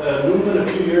a movement a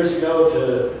few years ago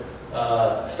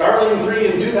to starling free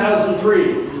in 2003,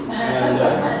 and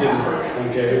it didn't work.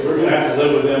 Okay, we're going to have to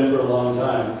live with them for a long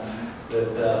time.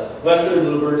 But western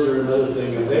bluebirds are another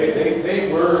thing, and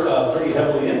they were pretty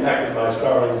heavily impacted by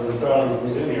starlings when starlings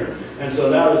moved in here. And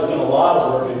so now there's been a lot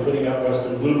of work in putting up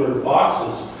western bluebird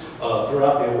boxes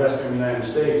throughout the western United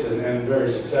States, and very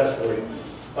successfully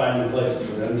finding places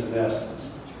for them to nest.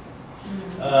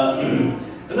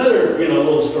 Another, you know,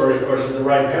 little story, of course, is the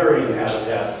riparian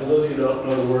habitats. For those of you who don't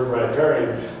know the word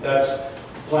riparian, that's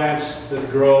plants that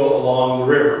grow along the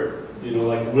river. You know,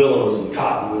 like willows and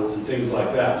cottonwoods and things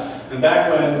like that. And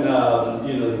back when,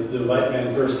 you know, the white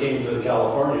man first came to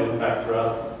California, in fact,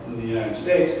 throughout the United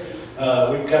States,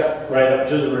 we cut right up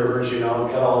to the rivers, you know,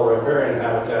 and cut all the riparian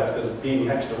habitats because being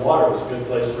next to water was a good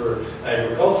place for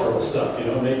agricultural stuff, you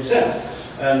know, it made sense.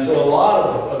 And so a lot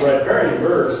of riparian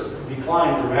birds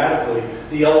declined dramatically.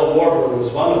 The yellow warbler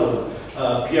was one of them.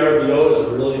 PRBO is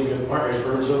a really good partner.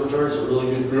 Bird Observatory is a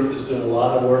really good group that's doing a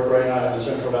lot of work right now in the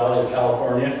Central Valley of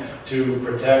California to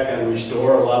protect and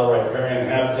restore a lot of riparian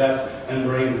habitats and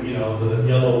bring, you know, the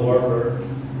yellow warbler.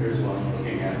 Here's one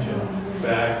looking at you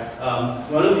back.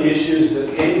 One of the issues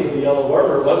that came from the yellow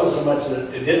warbler wasn't so much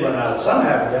that it did run out of some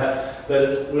habitat,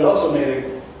 but we also made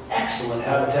an excellent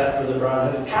habitat for the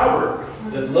brown-headed cowbird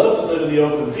that loves to live in the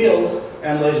open fields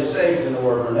and lays its eggs in the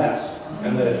warbler nests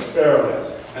and the sparrow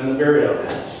nests and the vireo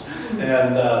nests.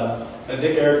 And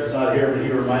Dick Erickson is not here, but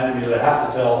he reminded me that I have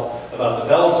to tell about the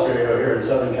Bell's vireo here in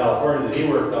Southern California that he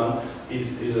worked on.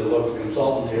 He's a local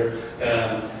consultant here.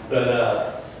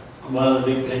 But one of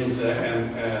the big things,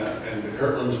 and the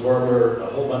Kirtland's warbler, a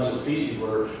whole bunch of species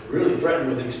were really threatened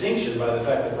with extinction by the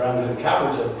fact that brown-headed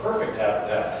cowbirds have perfect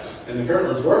habitat. In the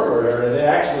Kirtland's warbler area, they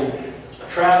actually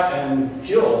trap and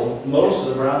kill most of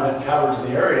the brown-headed cowbirds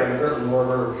in the area, and the Kirtland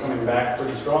warbler coming back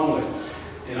pretty strongly.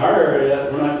 In our area,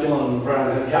 we're not killing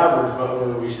brown-headed cowbirds, but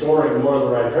we're restoring more of the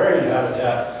riparian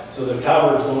habitat so the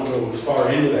cowbirds don't go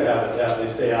far into the habitat, they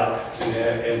stay out in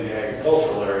the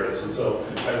agricultural areas. And so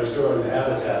by restoring the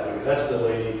habitat, I mean, that's the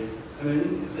lady, I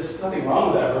mean, there's nothing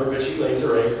wrong with that bird, but she lays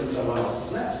her eggs in someone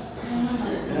else's nest.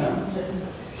 Yeah.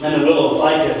 And the willow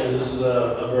flycatcher, this is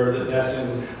a bird that nests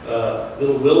in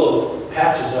little willow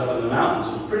patches up in the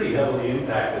mountains. It's pretty heavily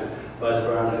impacted by the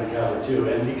brown-headed cowbird too.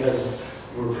 And because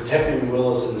we're protecting the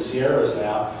willows in the Sierras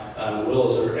now, the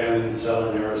willows are, and in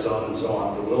southern Arizona and so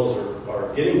on, the willows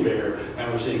are getting bigger,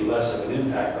 and we're seeing less of an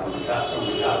impact on from the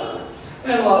cowbird.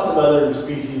 And lots of other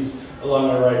species along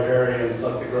our riparians,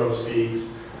 like the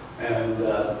grosbeaks, and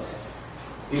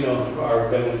you know, are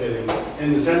benefiting.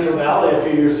 In the Central Valley a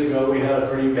few years ago, we had a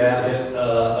pretty bad hit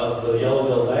of the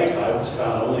yellow-billed magpie, which is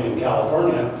found only in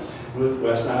California, with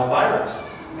West Nile virus.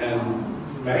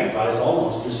 And magpies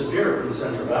almost disappeared from the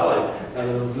Central Valley.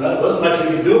 And there wasn't much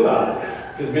we could do about it.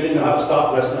 because we didn't know how to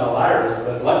stop West Nile lyres,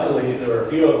 but luckily there were a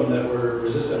few of them that were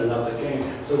resistant enough that came.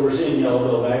 So we're seeing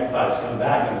yellow-billed magpies come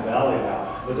back in the valley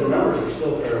now, but their numbers are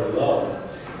still fairly low.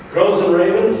 Crows and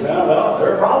ravens, well,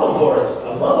 they're a problem for us.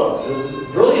 I love them.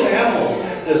 They're brilliant animals.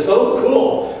 They're so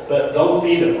cool, but don't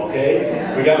feed them,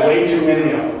 okay? We got way too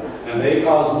many of them, and they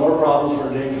cause more problems for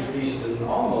endangered species than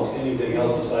almost anything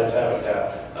else besides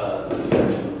habitat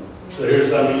destruction. So here's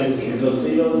some eating some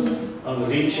mosquitoes on the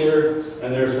beach here,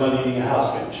 and there's one eating a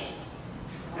house finch.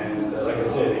 And like I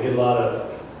said, they get a lot of,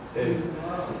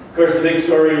 of course, the big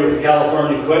story with the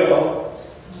California quail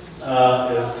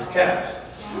is cats.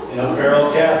 You know,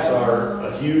 feral cats are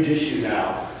a huge issue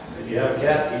now. If you have a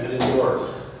cat, keep it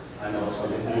indoors. I know some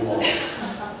people won't.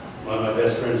 One of my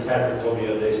best friends, Patrick, told me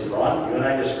the other day, he says, Ron, you and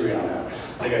I disagree on that.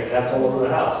 They got cats all over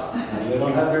the house. And they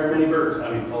don't have very many birds. I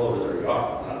mean, all over their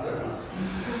yard, not their house.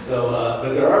 So,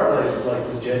 but there are places like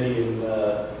this Jenny in,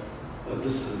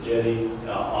 this is a Jenny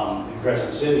in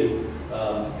Crescent City,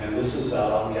 and this is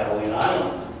out on Catalina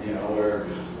Island, you know, where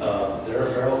there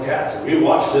are feral cats. And we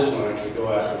watched this one actually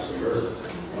go after some birds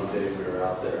one day we were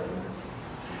out there.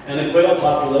 And the quail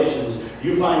populations,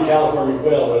 you find California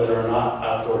quail where there are not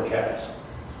outdoor cats.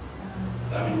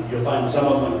 I mean, you'll find some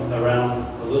of them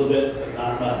around a little bit, but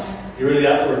not much. If you're really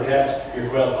outdoor cats, your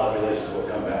quail populations will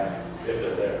come back if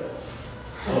they're there.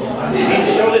 Oh, I need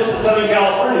to show this in Southern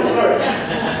California, sorry.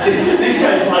 These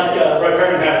guys like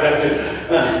riparian habitat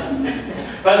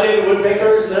too. Pileated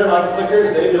woodpeckers, they're like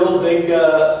flickers. They build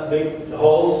big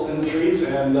holes in the trees,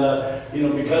 and you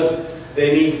know, because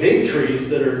they need big trees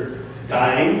that are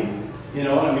dying, you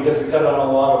know, and because we cut down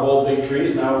a lot of old big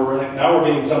trees, now we're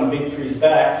getting some big trees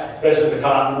back, especially the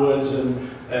cottonwoods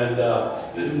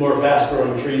and more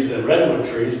fast-growing trees than redwood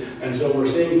trees. And so we're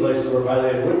seeing places where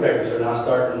pileated woodpeckers are now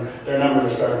their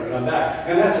numbers are starting to come back,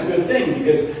 and that's a good thing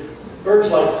because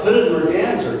birds like hooded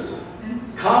mergansers,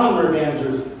 common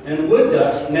mergansers, and wood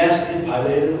ducks nest in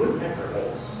pileated woodpecker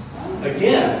holes.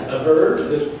 Again, a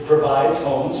bird that provides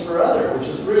homes for others, which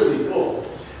is really cool.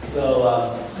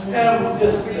 So, and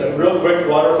just a real quick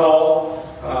waterfowl.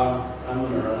 I'm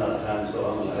going to run out of time, so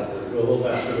I'm going to have to go a little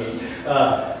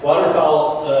faster.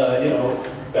 Waterfowl, you know,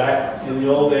 back in the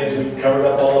old days, we covered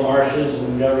up all the marshes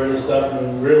and got rid of stuff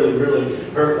and really, really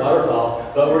hurt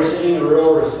waterfowl. But we're seeing a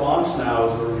real response now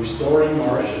as we're restoring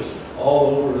marshes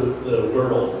all over the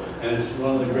world. And it's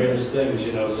one of the greatest things,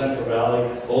 you know, Central Valley,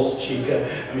 Bolsa Chica.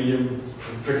 I mean, you're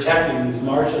protecting these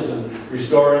marshes and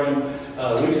restoring them.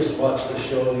 We just watched the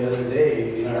show the other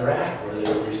day in Iraq where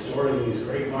they were restoring these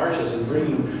great marshes and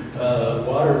bringing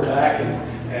water back,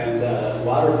 and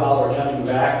waterfowl are coming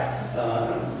back.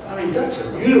 I mean, ducks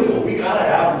are beautiful. We got to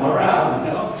have them around,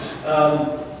 you know.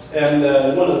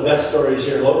 And one of the best stories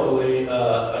here locally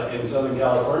in Southern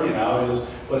California now is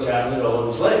what's happened at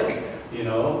Owens Lake. You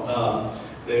know,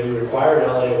 they required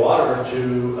LA Water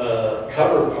to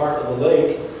cover part of the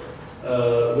lake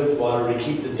with water to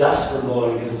keep the dust from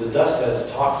blowing, because the dust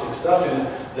has toxic stuff in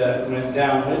it that went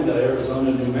downwind to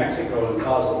Arizona and New Mexico and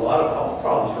caused a lot of health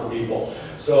problems for people.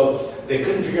 So they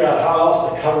couldn't figure out how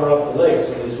else to cover up the lake,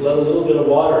 so they just let a little bit of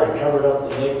water and covered up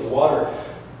the lake with water.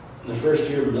 In the first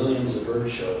year, millions of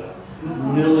birds showed up.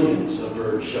 Millions of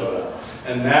birds showed up.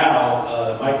 And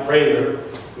now, Mike Prather,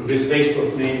 his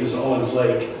Facebook name is Owens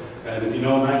Lake, and if you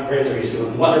know Mike Prather, he's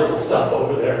doing wonderful stuff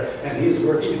over there, and he's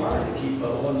working hard to keep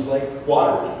Owens Lake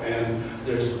watered. And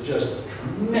there's just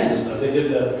tremendous stuff. They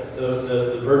did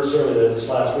the bird survey this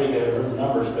last week. I haven't heard the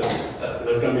numbers, but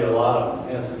there's going to be a lot of them.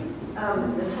 Yes.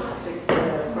 The toxic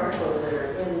particles that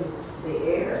are in the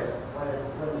air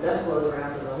when the dust blows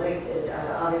around to the lake, it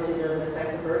obviously doesn't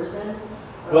affect the birds then?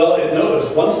 Well, notice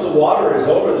once the water is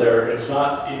over there, it's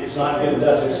not getting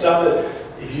dust. It's stuff that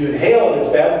if you inhale it, it's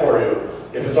bad for you.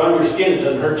 If it's on your skin, it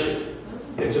doesn't hurt you.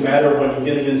 It's a matter of when you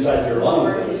get it inside your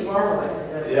lungs. Or if you swallow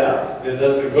it. Yeah, it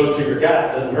doesn't. It goes through your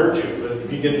gut. It doesn't hurt you. But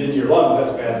if you get it into your lungs,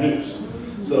 that's bad news.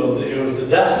 So it was the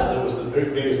dust that was the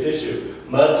biggest issue.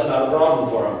 Mud's not a problem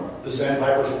for them. The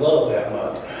sandpipers love that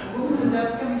mud. Where was the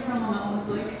dust coming from on the Owens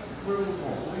Lake? Where was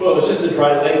that? Well, it was just a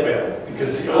dry lake bed.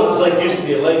 Because Owens Lake used to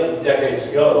be a lake decades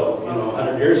ago,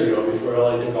 100 years ago, before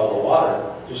LA took all the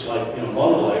water, just like,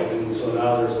 Mona Lake. And so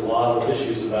now there's a lot of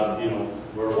issues about,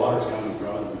 where water's coming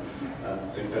from. And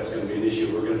I think that's going to be an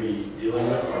issue we're going to be dealing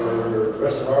with for the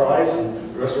rest of our lives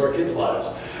and the rest of our kids'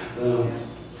 lives.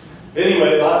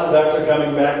 Anyway, lots of ducks are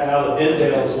coming back now. The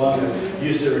pintail is one that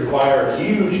used to require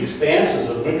huge expanses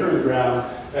of wintering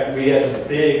ground. In fact, we had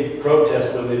big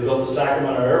protests when they built the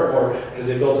Sacramento airport because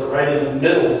they built it right in the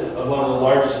middle of one of the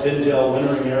largest pintail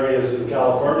wintering areas in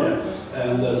California.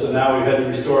 And so now we've had to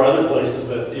restore other places,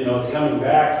 but it's coming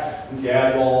back.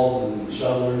 gadwalls and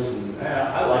shovelers, and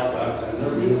I like ducks, and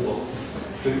they're beautiful.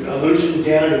 The Aleutian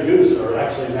Canada goose, or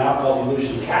actually now called the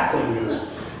Aleutian cackling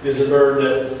goose, is a bird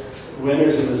that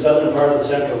winters in the southern part of the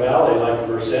Central Valley, like the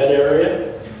Merced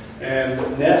area,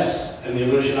 and nests in the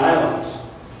Aleutian Islands.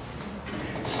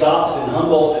 It stops in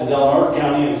Humboldt and Del Norte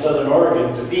County in southern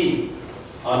Oregon to feed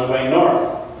on the way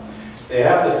north. They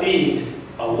have to feed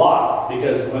a lot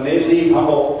because when they leave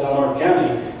Humboldt, Del Norte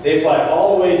County, they fly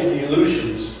all the way to the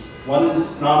Aleutians, one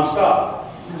nonstop.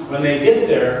 When they get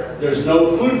there, there's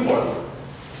no food for them.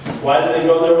 Why do they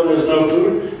go there when there's no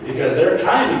food? Because they're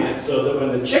timing it so that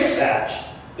when the chicks hatch,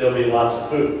 there'll be lots of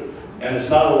food. And it's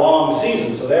not a long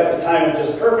season, so they have to time it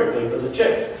just perfectly for the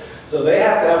chicks. So they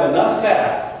have to have enough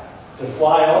fat to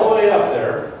fly all the way up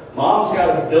there. Mom's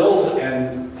got to build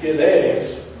and get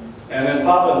eggs. And then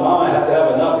Papa and Mama have to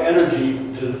have enough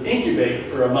energy to incubate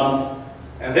for a month.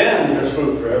 And then there's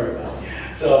food for everybody.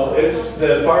 So it's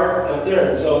the part up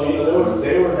there. So, you know,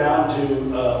 they were down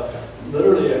to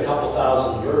literally a couple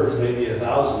thousand birds, maybe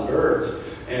 1,000 birds.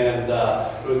 And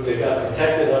they got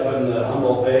protected up in the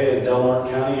Humboldt Bay and Del Norte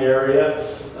County area.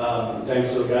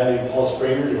 Thanks to a guy named Paul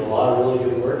Springer, did a lot of really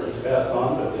good work. He's passed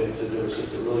on, but there was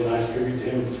just a really nice tribute to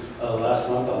him last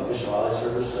month on the Fish and Wildlife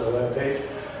Service webpage.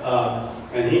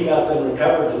 And he got them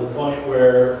recovered to the point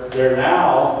where they're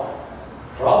now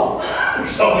problems. There's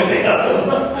so many of them.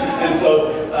 And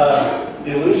so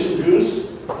the Aleutian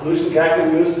goose, Aleutian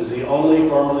cackling goose, is the only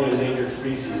formerly endangered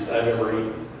species I've ever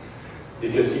eaten.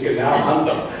 Because you can now hunt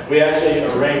them. We actually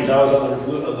arranged, I was on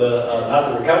not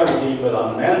the recovery team, but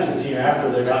on the management team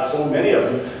after they got so many of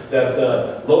them, that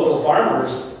the local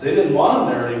farmers, they didn't want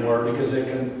them there anymore because they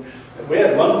can. We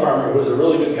had one farmer who was a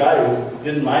really good guy who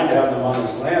didn't mind having them on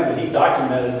his land, but he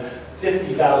documented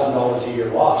 $50,000 a year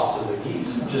lost to the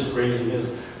geese, just grazing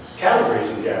his cattle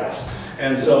grazing grass.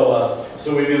 And so,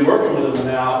 so we've been working with them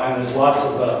now, and there's lots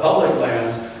of public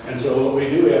lands, and so what we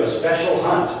do, we have a special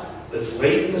hunt that's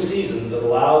late in the season that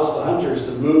allows the hunters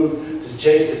to move, to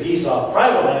chase the geese off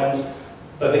private lands,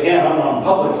 but they can't hunt on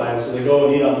public lands, so they go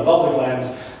and eat on the public lands,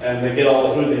 and they get all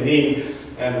the food they need,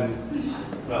 and,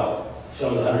 well,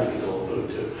 some of the hunters get a little food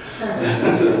too.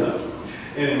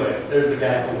 Anyway, there's the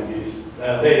cackling geese.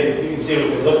 You can see what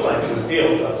they look like in the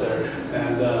fields up there,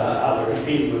 and how they're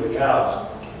competing with the cows.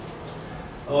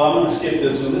 Oh, I'm going to skip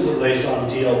this one. This is a Laysan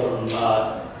teal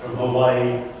from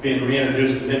Hawaii, being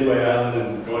reintroduced to Midway Island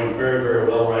and going very, very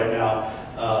well right now.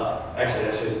 Actually,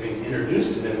 I say it's being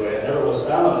introduced to Midway. It never was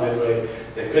found on Midway.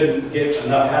 They couldn't get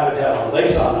enough habitat on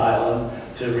Laysan Island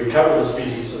to recover the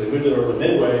species, so they moved it over to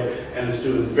Midway, and it's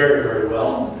doing very, very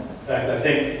well. In fact, I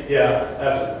think,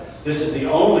 this is the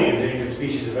only endangered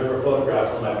species I've ever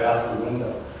photographed from my bathroom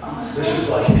window. This is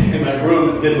like in my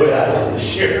room at Midway Island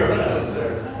this year when I was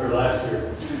there, or last year.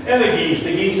 And the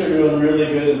geese are doing really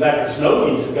good. In fact, the snow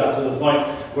geese have got to the point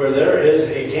where there is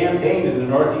a campaign in the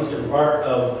northeastern part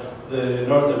of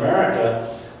North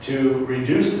America to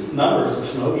reduce numbers of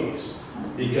snow geese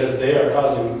because they are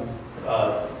causing,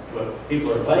 what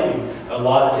people are claiming, a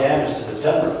lot of damage to the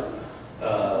tundra.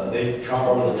 They trump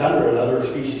over the tundra and other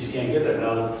species can't get there.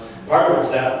 Now, part of it's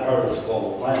that, and part of it's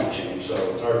global climate change, so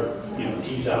it's hard to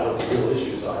tease out what the real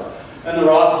issues are. And the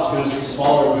Ross's goose is a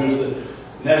smaller goose that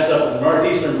nests up in the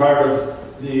northeastern part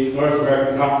of the North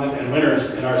American continent and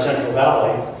winters in our Central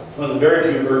Valley. One of the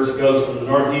very few birds that goes from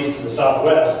the northeast to the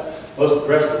southwest. Most of the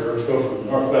rest of the birds go from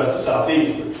the northwest to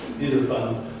southeast, but these are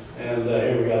fun. And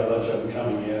here we got a bunch of them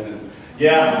coming in. And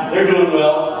yeah, they're doing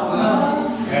well.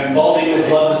 And bald eagles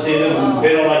love to see them, and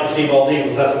they don't like to see bald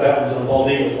eagles. That's what happens when a bald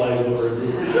eagle flies over a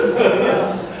group.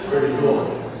 Very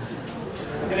cool.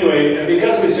 Anyway,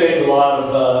 because we saved a lot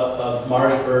of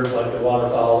marsh birds like the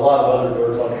waterfowl, a lot of other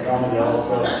birds like the common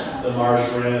yellowfoot, the marsh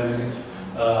wrens,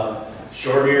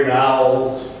 short-eared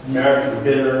owls, American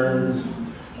bitterns,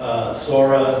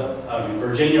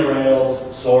 Virginia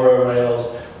rails, Sora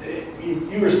rails.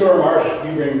 You restore marsh,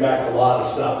 you bring back a lot of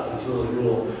stuff. It's really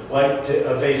cool.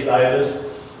 White-faced ibis.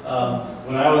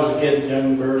 When I was a kid,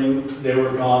 young birding, they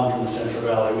were gone from the Central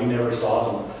Valley. We never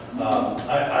saw them.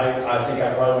 I think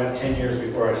I probably went 10 years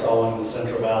before I saw one in the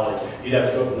Central Valley. You'd have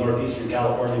to go to northeastern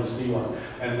California to see one.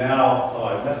 And now,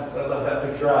 I left that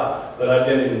picture out, but I've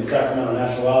been in Sacramento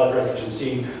National Wildlife Refuge and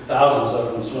seen thousands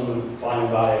of them swimming,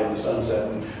 flying by in the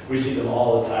sunset, and we see them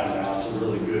all the time now. It's a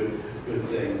really good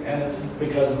thing. And it's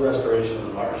because of the restoration of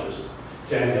the marshes.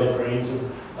 Sandhill cranes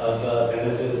have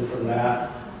benefited from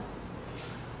that.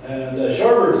 And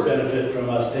shorebirds benefit from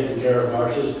us taking care of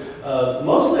marshes,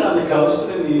 mostly on the coast,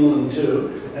 but in the inland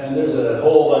too. And there's a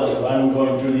whole bunch of, I'm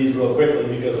going through these real quickly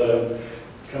because I'm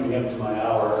coming up to my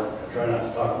hour. I try not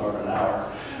to talk more than an hour.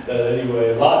 But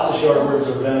anyway, lots of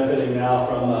shorebirds are benefiting now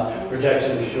from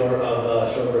protection of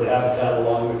shorebird habitat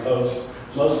along the coast,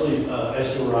 mostly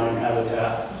estuarine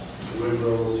habitat.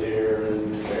 Whippoorwills here,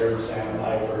 and paired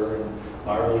sandpiper, and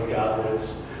marbled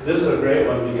godwits. This is a great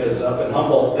one because up in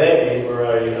Humboldt Bay, where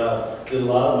I did a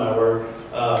lot of my work,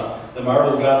 the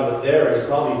marbled godwit there is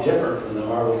probably different from the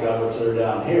marbled godwits that are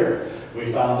down here.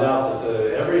 We found out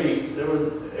that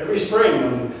every spring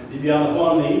when you'd be on the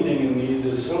phone in the evening and you'd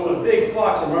so big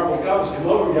flocks of marbled godwits come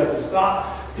over, you have to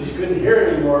stop because you couldn't hear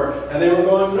it anymore, and they were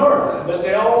going north, but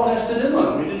they all nested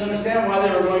inland. We didn't understand why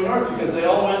they were going north because they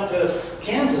all went to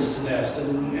Kansas to nest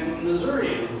and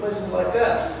Missouri and places like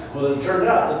that. Well, it turned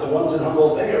out that the ones in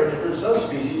Humboldt Bay are different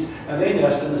subspecies, and they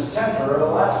nest in the center of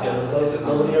Alaska, the place that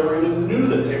nobody ever even knew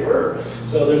that they were.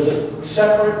 So there's a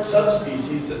separate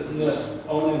subspecies that nest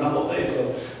only in Humboldt Bay,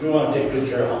 so we want to take good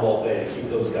care of Humboldt Bay and keep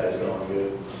those guys going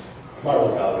good.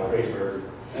 Marbled godwit, great bird,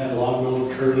 and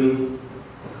long-billed curlew.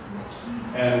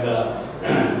 And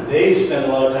they spend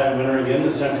a lot of time wintering in the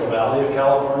Central Valley of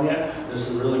California. There's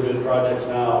some really good projects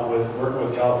now working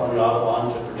with California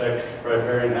Audubon to protect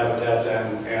riparian habitats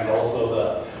and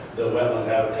also the wetland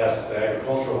habitats, the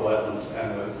agricultural wetlands,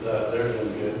 and they're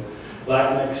doing good.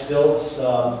 Blackneck stilts,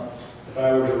 if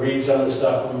I were to read some of the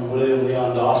stuff from William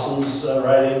Leon Dawson's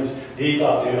writings, he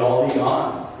thought they'd all be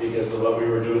gone because of what we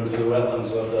were doing to the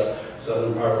wetlands of the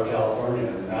southern part of California.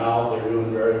 And now they're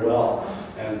doing very well.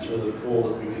 And it's really cool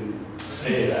that we can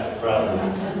say that proudly.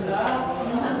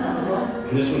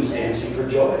 And this one's dancing for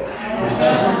joy.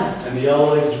 And the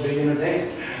yellow is being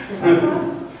entertained.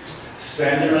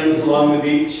 Sanderlings along the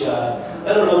beach.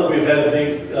 I don't know that we've had a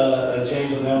big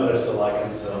change in them, but I still like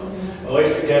them. So,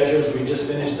 oyster catchers. We just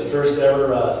finished the first ever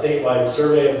statewide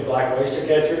survey of black oyster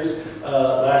catchers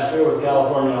last year with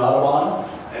California Audubon.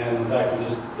 And in fact, we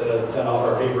just sent off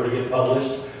our paper to get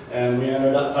published. And we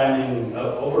ended up finding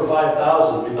over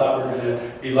 5,000. We thought we were going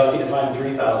to be lucky to find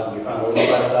 3,000. We found over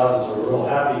 5,000, so we're real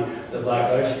happy that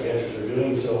black oyster catchers are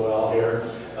doing so well here.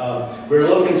 We're a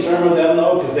little concerned with them,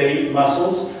 though, because they eat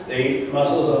mussels. They eat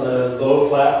mussels on the low,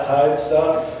 flat tide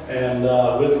stuff. And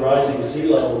with rising sea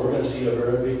level, we're going to see a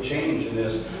very big change in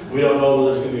this. We don't know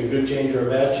whether there's going to be a good change or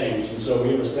a bad change. And so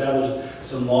we've established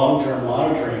some long-term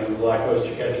monitoring of the black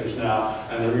oyster catchers now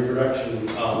and the reproduction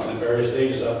in various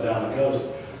stages up and down the coast.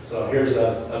 So here's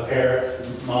a pair,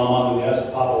 mom on the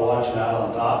nest, papa watching out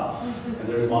on top, and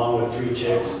there's mom with 3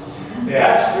 chicks. They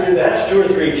hatch 2 or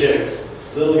 3 chicks,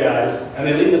 little guys, and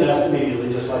they leave the nest immediately,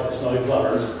 just like the snowy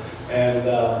plovers, and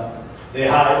they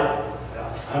hide.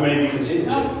 How many of you can see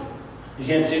the chick? You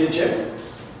can't see the chick?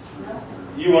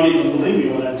 You won't even believe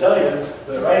me when I tell you,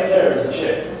 but right there is a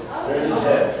chick. There's his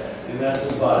head, and that's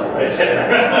his body right there.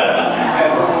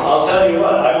 And I'll tell you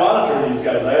what, I monitor these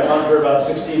guys. I monitor about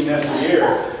 16 nests a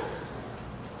year.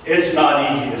 It's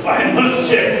not easy to find those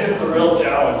chicks. It's a real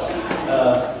challenge.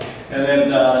 And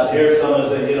then here's some as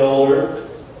they get older.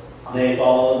 They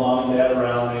follow mom and dad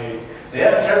around. They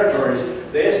have territories.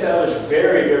 They establish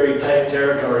very, very tight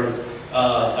territories.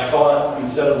 I call it,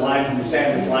 instead of lines in the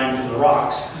sand, it's lines in the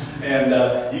rocks. And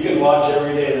you can watch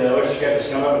every day the oyster catchers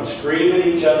come up and scream at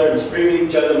each other,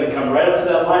 and they come right up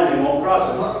to that line. They won't cross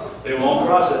it. They won't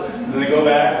cross it. And then they go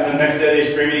back, and the next day they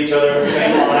scream at each other at the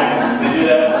same line. They do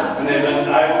that, and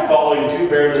I'm following 2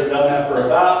 pairs that have done that for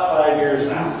about 5 years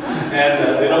now.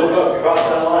 And they don't go cross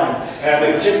that line.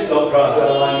 And the chicks don't cross that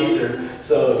line either.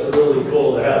 So it's really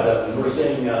cool to have that. And we're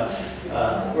seeing,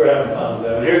 we're having fun with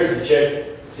them. Here's the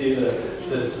chick. See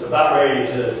that's about ready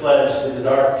to fledge. See the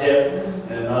dark tip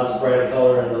and not as bright a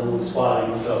color and a little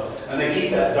spotting. So, and they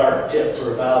keep that dark tip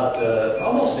for about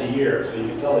almost a year, so you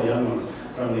can tell the young ones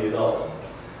from the adults.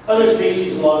 Other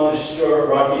species along the shore,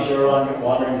 rocky shoreline,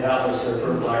 wandering tattler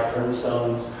surfer, black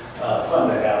turnstones, fun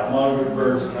to have. Mongrel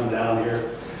birds that come down here.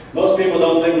 Most people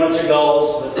don't think much of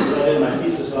gulls, but since I did my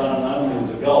thesis on millions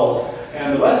of gulls,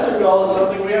 and the western gull is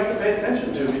something we have to pay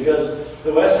attention to because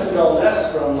the western gull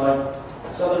nests from like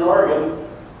southern Oregon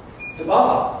to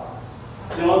Baja.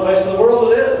 It's the only place in the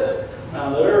world it is. Now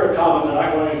they're common, they're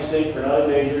not going extinct, they're not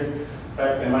endangered. In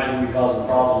fact, they might even be causing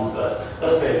problems, but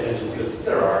let's pay attention because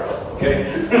there are, okay?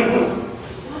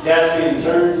 Caspian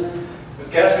terns. The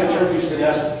Caspian terns used to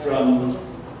nest from,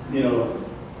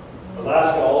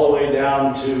 Alaska all the way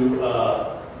down to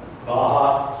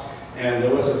Baja, and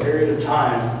there was a period of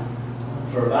time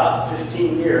for about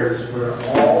 15 years where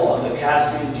all of the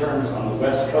Caspian terns on the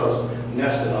west coast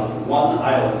nested on one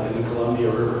island in the Columbia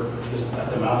River, just at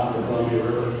the mouth of the Columbia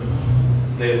River.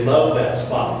 They loved that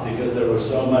spot because there was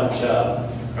so much,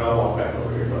 I'll walk back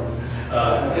over here.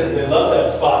 They loved that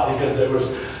spot because there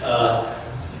was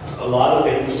a lot of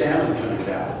baby salmon coming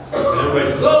down. And everybody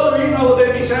says, oh, they're eating all the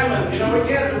baby salmon. We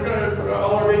can't, we're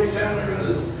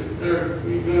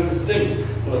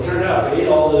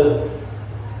all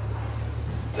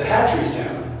the hatchery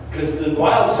salmon, because the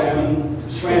wild salmon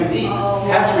swam deep.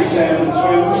 Hatchery salmon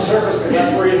swam to the surface because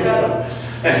that's where you fed them.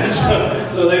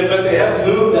 And but they have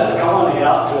moved that colony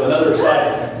out to another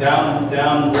site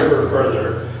down river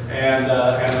further, and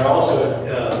they're also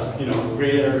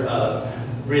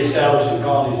reestablishing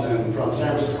colonies and from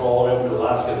San Francisco all the way up to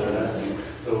Alaska. They're nesting,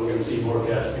 so we're going to see more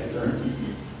cascade there.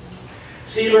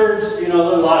 Seabirds, there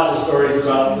are lots of stories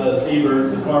about the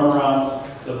seabirds, the cormorants,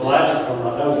 the pelagic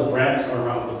cormorant. That was the Brandt's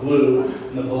cormorant with the blue,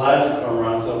 and the pelagic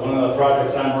cormorant. So one of the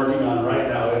projects I'm working on right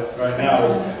now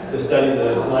is to study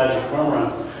the pelagic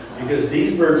cormorants, because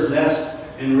these birds nest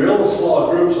in real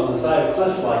small groups on the side of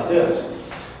cliffs like this.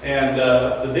 And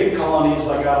the big colonies,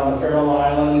 like out on the Faroe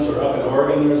Islands or up in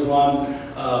Oregon, there's one,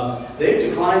 they've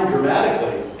declined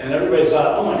dramatically. And everybody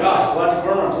thought, oh my gosh, pelagic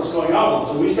cormorants, what's going on?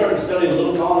 So we started studying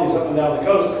little colonies up and down the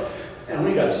coast, and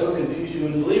we got so confused you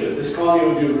wouldn't believe it. This colony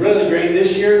would do really great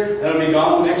this year, and it'll be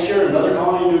gone the next year. Another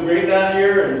colony would do great that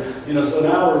year, and so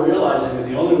now we're realizing that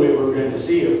the only way we're going to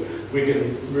see if we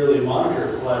can really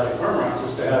monitor pelagic cormorants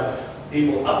is to have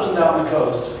people up and down the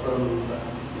coast from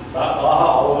Baja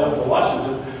all the way up to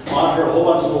Washington monitor a whole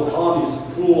bunch of little colonies,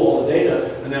 pool all the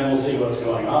data, and then we'll see what's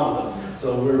going on with them.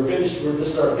 So we're finished.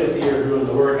 This is our 5th year doing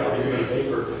the work. I'll be doing a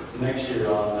paper next year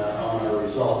on our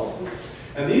results.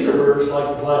 And these are birds like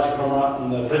the pelagic cormorant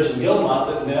and the pigeon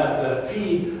guillemot that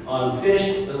feed on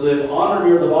fish that live on or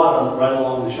near the bottom right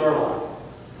along the shoreline.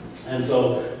 And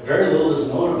so very little is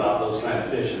known about those kind of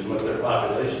fish and what their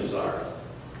populations are,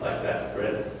 like that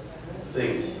red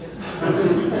thing.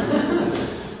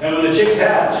 And when the chicks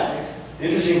hatch, the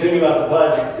interesting thing about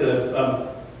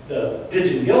the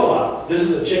pigeon guillemot, this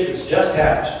is a chick that's just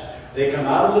hatched. They come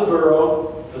out of the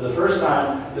burrow for the first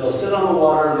time. They'll sit on the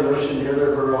water in the ocean near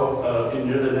their burrow,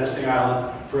 near their nesting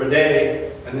island for a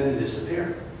day, and then they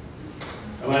disappear.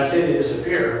 And when I say they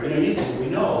disappear, you think we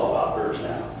know all about birds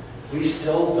now. We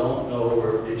still don't know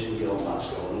where pigeon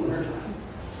guillemots go in the wintertime.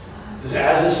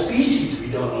 As a species,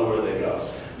 we don't know where they go.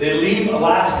 They leave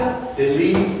Alaska, they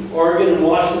leave Oregon and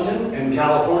Washington and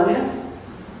California.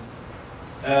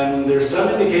 And there's some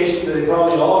indication that they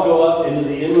probably all go up into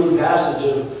the inland passage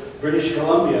of British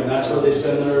Columbia, and that's where they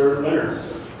spend their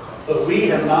winters. But we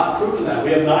have not proven that.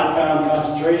 We have not found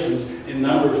concentrations in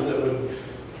numbers that would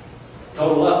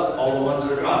total up all the ones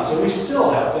that are gone. So we still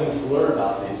have things to learn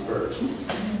about these birds.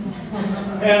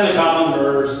 And the common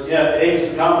murres. Yeah, eggs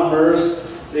of common murres,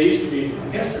 they used to be, I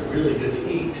guess they're really good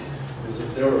to eat.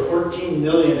 There were 14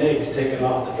 million eggs taken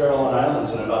off the Faroe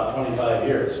Islands in about 25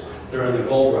 years during the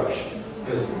gold rush.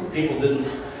 Because people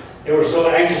they were so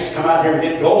anxious to come out here and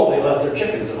get gold, they left their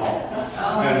chickens at home.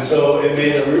 And so it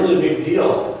made a really big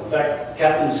deal. In fact,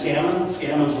 Captain Scammon's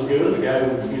Lagoon, the guy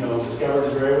who discovered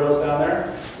the gray whales down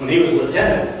there, when he was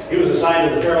lieutenant, he was assigned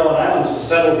to the Faroe Islands to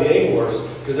settle the egg wars,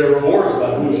 because there were wars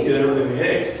about who was getting everything the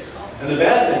eggs. And the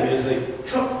bad thing is they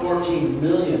took 14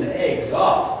 million eggs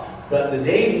off, but the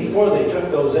day before they took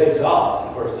those eggs off, and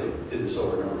of course they did this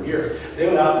over a number of years, they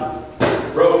went out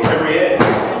and broke every egg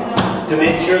to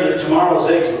make sure that tomorrow's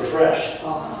eggs were fresh.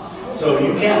 So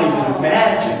you can't even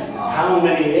imagine how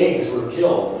many eggs were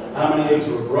killed, how many eggs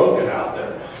were broken out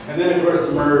there. And then of course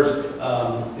the murres,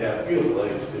 beautiful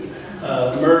eggs too.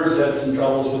 The murres had some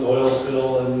troubles with oil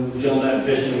spill and gill net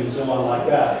fishing and so on like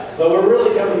that. But we're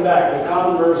really coming back. The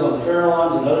common murres on the Faroe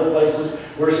Islands and other places,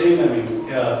 we're seeing them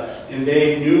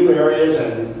invade new areas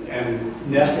and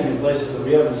nesting in places that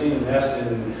we haven't seen them nest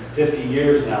in 50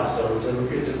 years now. So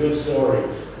it's a good story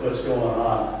what's going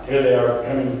on. Here they are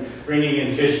bringing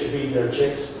in fish to feed their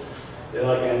chicks. They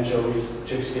like anchovies.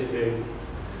 Chicks get big.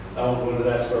 I won't go into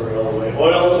that story all the way.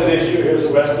 Oil is an issue. Here's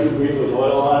a western breed with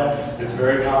oil on it. It's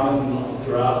very common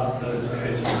throughout.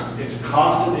 It's a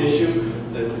constant issue.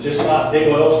 Just not big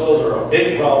oil spills are a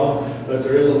big problem, but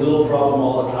there is a little problem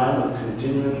all the time with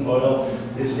continuing oil.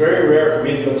 It's very rare for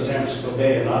me to go to San Francisco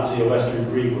Bay and not see a western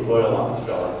breed with oil on its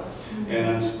belly.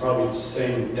 And it's probably the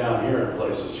same down here in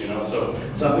places, So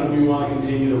something we want to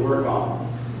continue to work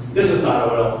on. This is not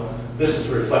oil. This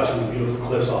is a reflection of the beautiful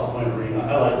cliffs off Point Arena.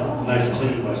 I like nice,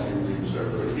 clean western breeds.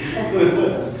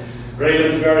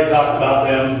 Ravens, we already talked about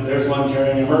them. There's one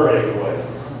carrying a murre egg away.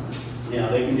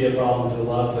 They can be a problem to a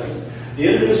lot of things. The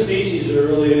introduced species are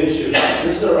really an issue.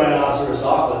 This is a rhinoceros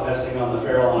auklet nesting on the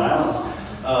Faroe Islands.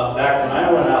 Back when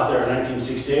I went out there in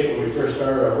 1968, when we first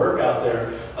started our work out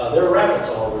there were rabbits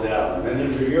all over the island. And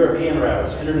these are European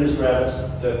rabbits, introduced rabbits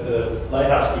that the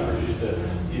lighthouse keepers used to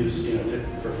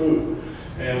use for food.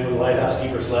 And when the lighthouse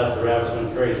keepers left, the rabbits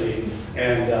went crazy.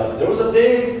 And there was a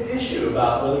big issue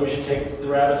about whether we should take the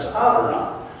rabbits out or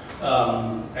not.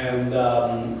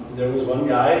 There was one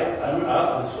guy,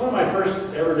 it's one of my first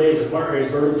ever days at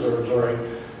Montgomery's Bird Observatory,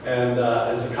 and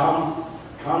there's a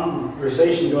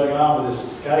conversation going on with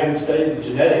this guy who studied the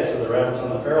genetics of the rabbits on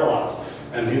the Farallones,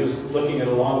 and he was looking at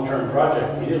a long-term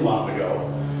project. He didn't want them to go.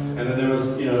 And then there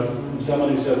was, someone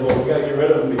who said, well, we've got to get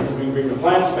rid of them because we can bring the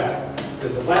plants back,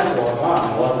 because the plants are all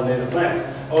gone, a lot of the native plants.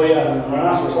 Oh yeah, and the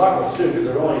rhinoceros auklets too, because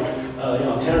there are only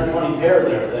 10 or 20 pair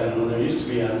there then, when there used to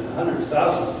be hundreds,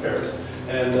 thousands of pairs.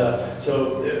 And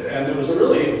it was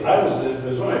it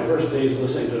was one of my first days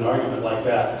listening to an argument like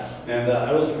that. And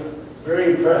I was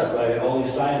very impressed by all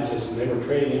these scientists, and they were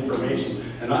trading information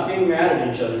and not being mad at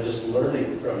each other, just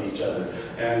learning from each other.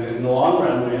 And in the long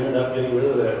run, we ended up getting rid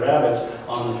of the rabbits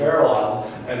on the Farallones,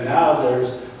 and now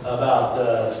there's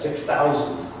about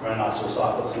 6,000 rhinoceros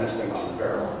auklets nesting on the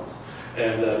Farallones.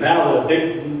 And now the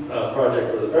big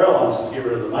project for the Farallones is to get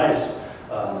rid of the mice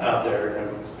out there,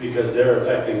 because they're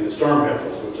affecting the storm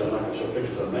petrels, which I'm not going to show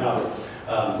pictures of now,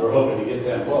 but we're hoping to get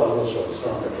them. Well, I will show a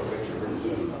storm petrel picture pretty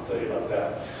soon. I'll tell you about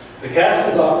that. The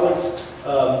Cassin's auklets,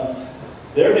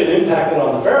 they've been impacted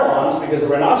on the Farallones because the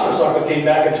rhinoceros auklet came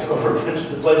back and took over a bunch of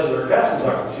the places where Cassin's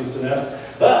auklets used to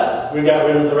nest. But we got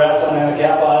rid of the rats on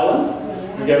Anacapa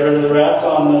Island. We got rid of the rats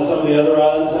on some of the other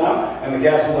islands now, and the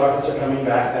Cassin's auklets are coming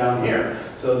back down here.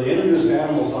 So the introduced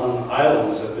animals on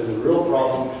islands have been a real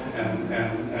problem,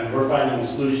 and we're finding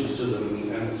solutions to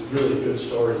them, and it's really good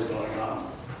stories going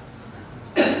on.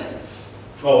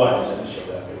 Oh, I just had to show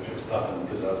that picture. It's puffing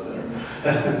because I was there.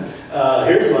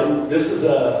 Here's one. This is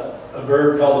a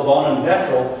bird called the Bonham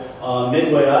petrel on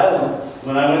Midway Island.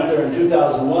 When I went there in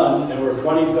 2001, there were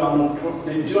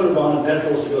maybe 200 Bonham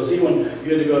petrels to go see one. You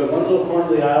had to go to one little corner of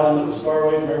the island that was far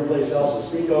away from every place else, and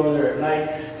sneak over there at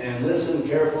night and listen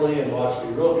carefully and watch. Be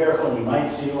real careful, and you might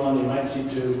see one, you might see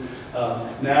two.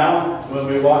 Now, when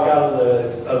we walk out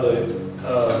of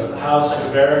the house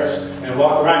or barracks and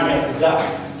walk around, you have to duck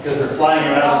because they're flying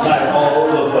around at night all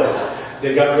over the place.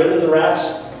 They got rid of the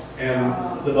rats, and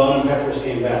the Bonham petrels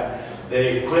came back.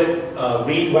 They quit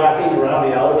weed whacking around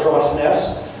the albatross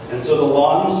nests, and so the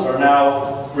lawns are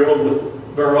now riddled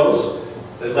with burrows.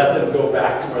 They let them go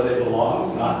back to where they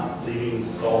belong, not leaving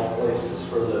golf places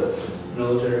for the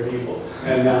military people.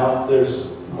 And now there's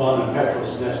Bonham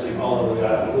petrels nesting all over the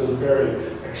island. It was a very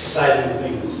exciting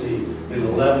thing to see in an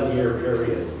 11-year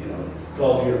period,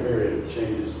 12-year period of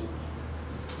changes.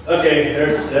 Okay,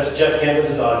 that's Jeff Kent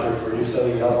as a Dodger for you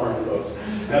Southern California folks.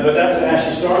 But that's an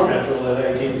ashy storm petrel at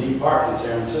AT&T Park in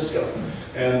San Francisco.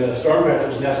 And storm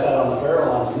petrels nest out on the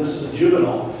Farallones, and this is a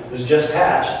juvenile who's just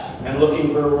hatched and looking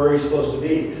for where he's supposed to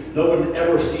be. No one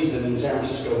ever sees them in San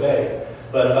Francisco Bay,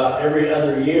 but about every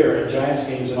other year at Giants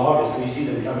games in August, we see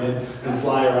them come in and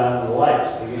fly around in the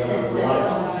lights. They get up under the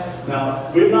lights.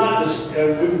 Now, we've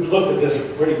looked at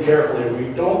this pretty carefully.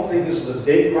 We don't think this is a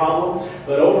big problem,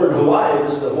 but over in Hawaii,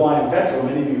 this is the Hawaiian petrel.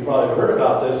 Many of you probably have heard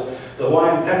about this. The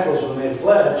Hawaiian petrels, when they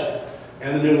fledge,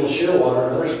 and the noodle shearwater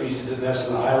and other species that nest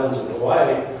in the islands of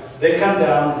Hawaii, they come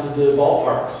down to the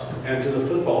ballparks and to the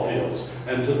football fields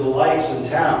and to the lights in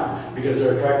town because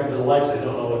they're attracted to the lights. They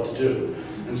don't know what to do.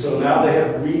 And so now they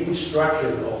have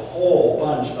restructured a whole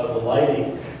bunch of the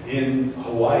lighting in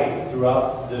Hawaii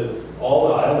throughout all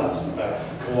the islands, in fact,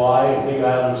 Kauai, Big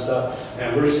Island stuff,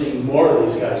 and we're seeing more of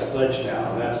these guys fledge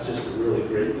now, and that's just a really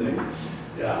great thing.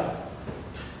 Yeah.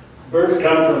 Birds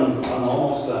come from, I'm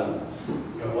almost done.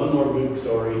 Got one more good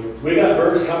story. We got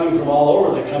birds coming from all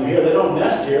over that come here. They don't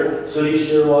nest here. Sooty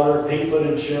shearwater,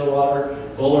 pink-footed shearwater,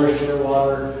 fuller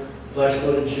shearwater,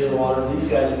 flesh-footed shearwater. These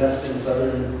guys nest in the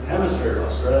southern hemisphere,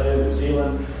 Australia, New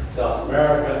Zealand, South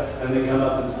America, and they come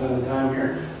up and spend the time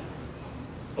here.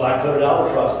 Black-footed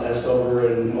albatross nest over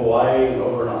in Hawaii and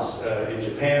over in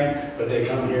Japan, but they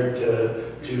come here to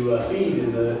feed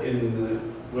in the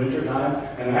winter time,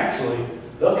 and actually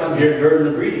they'll come here during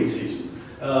the breeding season.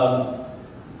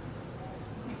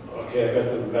 Okay, I got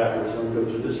them backwards. Let me go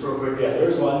through this real quick. Yeah,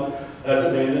 there's one. That's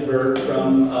a banded bird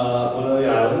from one of the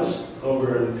islands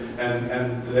over,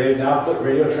 and they've now put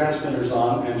radio transmitters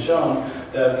on and shown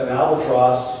that an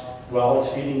albatross, while it's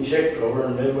feeding chick over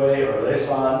in Midway or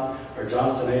Laysan or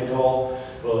Johnston Atoll,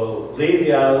 will leave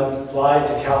the island, fly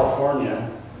to California,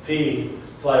 feed,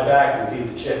 fly back and feed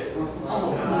the chick.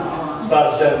 It's about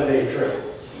a 7-day trip.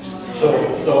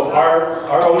 So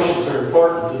our oceans are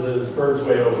important to this bird's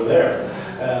way over there.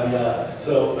 And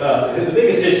the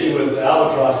biggest issue with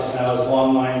albatrosses now is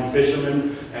longline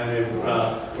fishermen, and they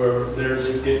throw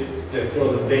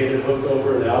the baited hook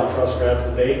over, and the albatross grabs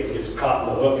the bait, gets caught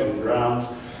in the hook and drowns.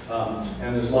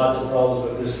 And there's lots of problems,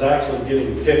 but this is actually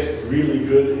getting fixed really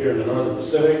good here in the Northern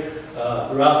Pacific.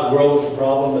 Throughout the world it's a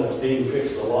problem, but it's being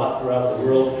fixed a lot throughout the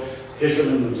world.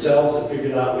 fishermen themselves have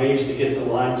figured out ways to get the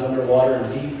lines underwater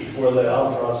and deep before the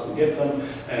albatross can get them,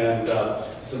 and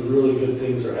some really good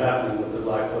things are happening with the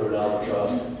black-footed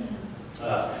albatross.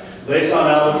 Laysan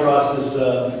albatross is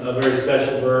a very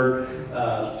special bird,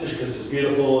 just because it's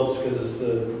beautiful. It's because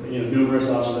it's numerous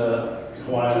on the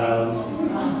Hawaiian Islands.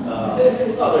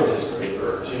 Oh, they're just great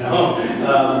birds, Just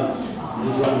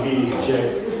one feeding a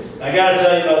chick. I got to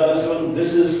tell you about this one.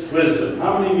 This is wisdom.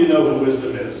 How many of you know who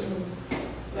wisdom is?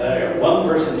 I got one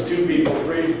person, two people,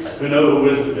 three who know who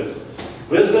wisdom is.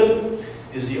 Wisdom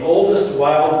is the oldest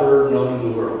wild bird known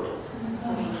in the world.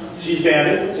 She's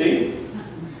banded, see?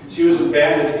 She was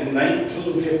banded in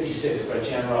 1956 by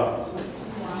Chan Robinson.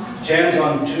 Chan's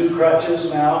on 2 crutches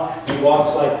now. He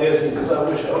walks like this. He says, I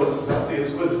wish I was as healthy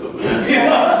as Wisdom.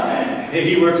 And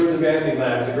he works in the banding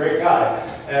lab. He's a great guy.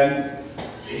 And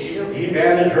he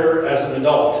banded her as an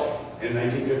adult in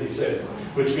 1956,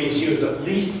 which means she was at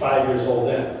least 5 years old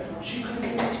then. She could have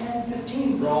been 10,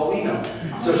 15 for all we know.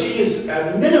 So she is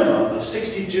a minimum of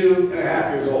 62 and a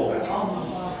half years old now.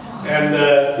 And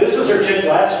this was her chick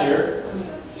last year.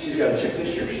 She's got a chick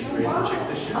this year. She's raising a chick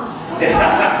this year.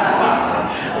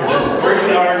 Which is pretty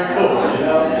darn cool,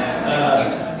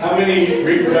 How many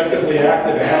reproductively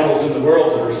active animals in the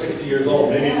world that are 60 years old?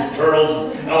 Maybe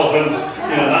turtles, elephants,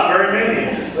 not very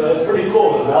many. So it's pretty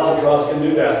cool that albatross can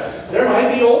do that. There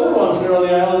might be older ones there on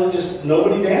the island that just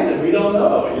nobody banded. We don't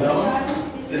know,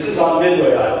 This is on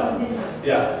Midway Island.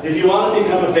 Yeah, if you want to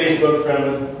become a Facebook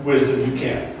friend with Wisdom, you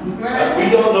can. We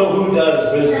don't know who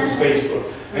does Wisdom's Facebook.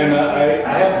 And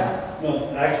I have,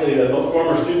 actually, a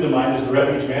former student of mine is the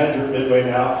refuge manager at Midway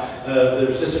now. The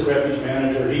assistant refuge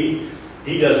manager,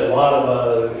 he does a lot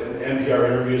of NPR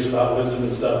interviews about Wisdom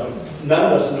and stuff. None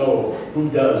of us know who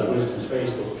does Wisdom's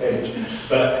Facebook page,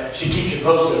 but she keeps you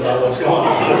posted about what's going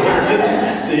on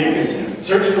there. So you can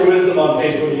search for Wisdom on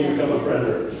Facebook and you can become a friend of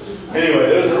her. Anyway,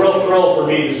 it was a real thrill for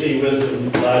me to see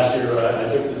Wisdom last year.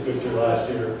 I took this picture last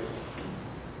year.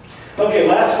 Okay,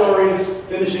 last story,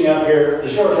 finishing up here, the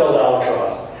short-tailed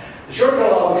albatross. The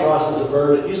short-tailed albatross is a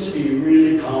bird that used to be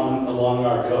really common along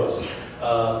our coast.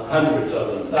 Hundreds of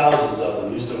them, thousands of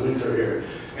them used to winter here.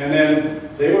 And then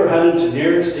they were hunted to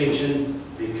near extinction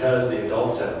because the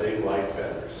adults had big white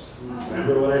feathers.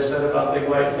 Remember what I said about big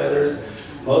white feathers?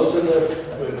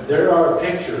 There are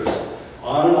pictures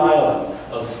on an island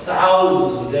of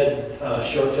thousands of dead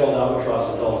short-tailed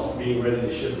albatross adults being ready to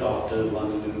ship off to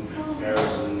London and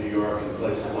Paris and New York and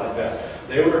places like that.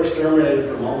 They were exterminated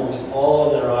from almost all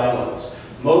of their islands,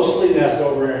 mostly nest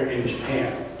over in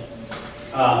Japan.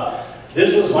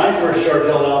 This was my first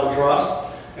short-tailed albatross,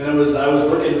 and I was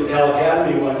working at the Cal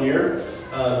Academy one year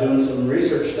doing some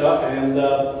research stuff, and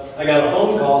I got a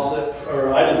phone call,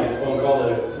 or I didn't get a phone call,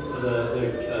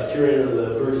 the curator of the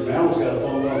Birds and Mammals got a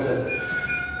phone call and said,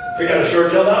 we got a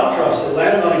short-tailed albatross that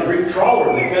landed on a Greek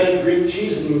trawler. They fed it Greek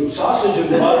cheese and sausage and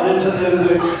brought it into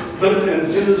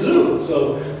the zoo.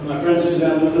 So my friend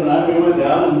Suzanne Luther and I, we went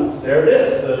down, and there it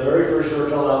is, the very first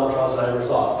short-tailed albatross I ever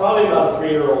saw. Probably about a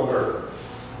 3-year-old bird.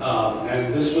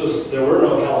 And there were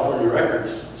no California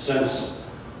records since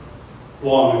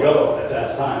long ago at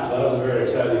that time, so that was a very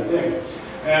exciting thing.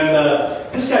 And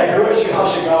this guy, Hiroshi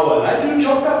Hashigawa, and I do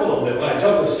choke up a little bit when I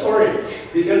tell this story,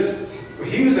 because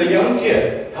he was a young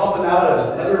kid helping out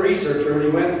another researcher, and he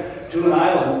went to an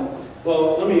island.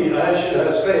 Well, I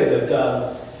should say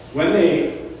that when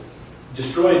they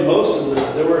destroyed most of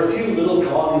there were a few little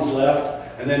colonies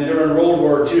left, and then during World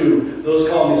War II, those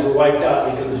colonies were wiped out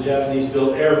because the Japanese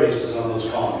built air bases on those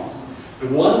colonies. The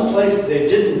one place that they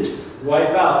didn't wipe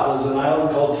out was an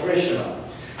island called Terishima.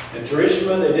 And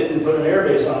Terishima, they didn't put an air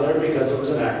base on there because it was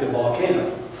an active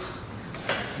volcano.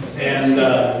 And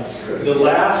the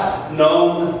last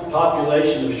known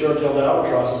population of short-tailed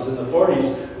albatrosses in the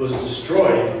 40s was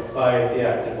destroyed by the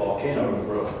active volcano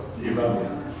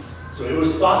erupting. So it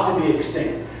was thought to be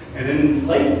extinct. And in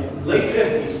late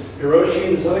 50s, Hiroshi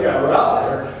and this other guy were out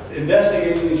there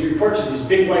investigating these reports of these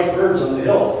big white birds on the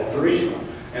hill at Terishima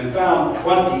and found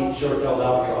 20 short-tailed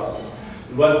albatrosses.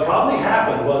 What probably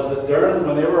happened was that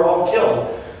when they were all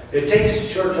killed, it takes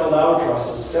short-tailed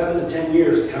albatrosses 7 to 10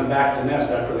 years to come back to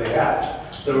nest after they hatch.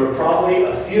 There were probably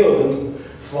a few of them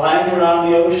flying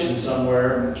around the ocean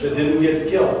somewhere that didn't get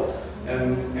killed.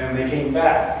 And they came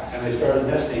back and they started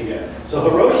nesting again. So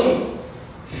Hiroshi,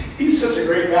 he's such a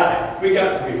great guy. We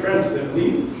got to be friends with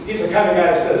him. He's the kind of guy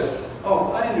that says,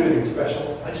 oh, I didn't do anything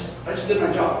special. I just did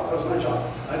my job. That was my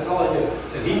job. That's all I did.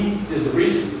 And he is the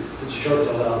reason that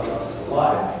short-tailed albatross is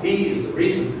alive. He is the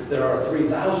reason there are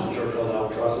 3,000 short-tailed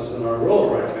albatrosses in our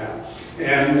world right now.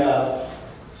 And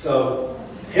so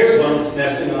Here's one that's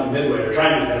nesting on Midway, or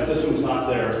trying to nest. This one's not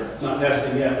there, not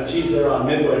nesting yet, but she's there on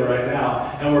Midway right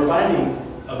now. And we're finding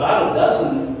about a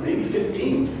dozen, maybe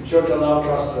 15 short-tailed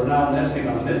albatross that are now nesting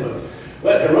on Midway.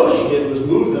 What Hiroshi did was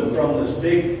move them from this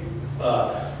big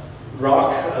rock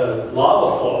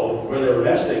lava flow where they were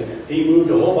nesting. He moved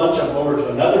a whole bunch of them over to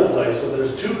another place, so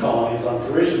there's 2 colonies on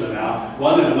Fukushima now,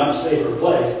 one in a much safer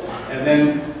place. And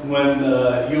then when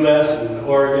the U.S. and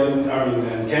Oregon,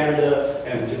 and Canada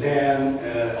and Japan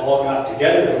all got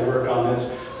together to work on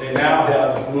this, they now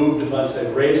have moved a bunch,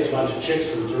 they've raised a bunch of chicks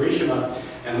from Fukushima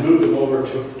and moved them over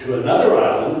to another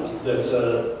island that's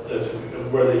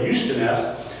where they used to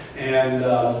nest. And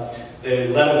they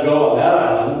let them go on that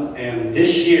island, and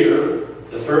this year,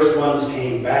 the first ones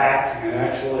came back, and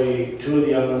actually 2 of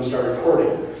the young ones started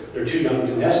courting. They're too young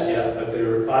to nest yet, but they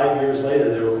were 5 years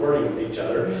later, they were courting with each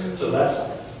other. So that's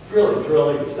really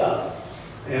thrilling stuff.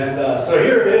 And so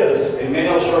here it is, a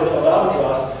male short-tailed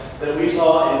albatross that we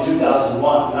saw in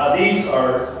 2001. Now these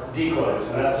are decoys,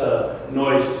 and that's a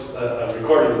noise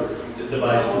recording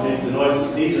device to make the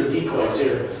noises. These are decoys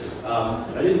here.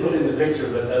 I didn't put in the picture,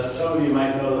 but some of you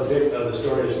might know the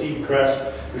story of Steve Crest,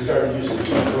 who started using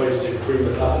decoys to bring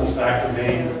the puffins back to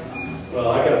Maine.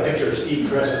 Well, I got a picture of Steve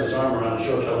Crest with his arm around a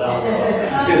short-tailed albatross.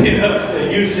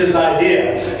 They used his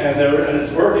idea, and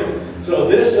it's working. So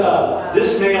this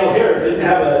male here didn't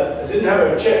have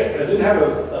a chick, didn't have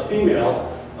a female.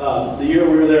 The year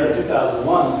we were there in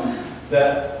 2001,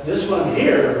 that this one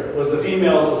here was the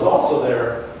female that was also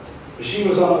there. She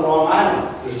was on the wrong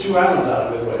island. There's 2 islands out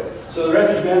of Midway. So the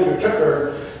refuge manager took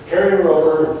her, carried her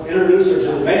over, introduced her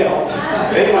to the male.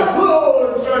 They went,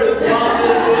 whoa, and started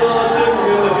bouncing,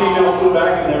 and the female flew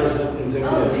back and never said anything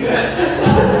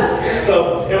again.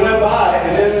 So it went by,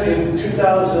 and then in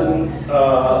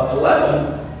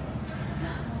 2011,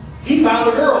 he found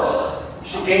a girl.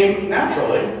 She came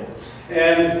naturally.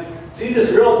 And see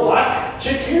this real black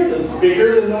chick here that's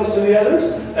bigger than most of the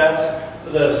others? That's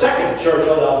the second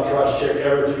short-tailed albatross chick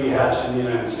ever to be hatched in the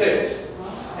United States.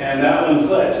 And that one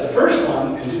fledged. The first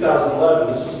one in 2011,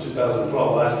 this was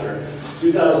 2012 last year,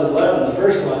 2011, the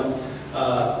first one,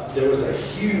 there was a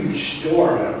huge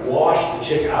storm and it washed the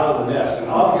chick out of the nest. And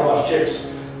albatross chicks,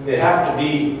 they have to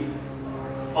be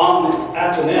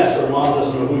at the nest or mom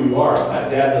doesn't know who you are.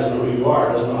 Dad doesn't know who you are,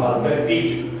 doesn't know how to feed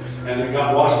you. And it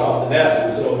got washed off the nest,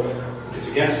 and so it's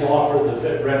against law for the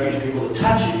refuge people to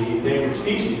touch any endangered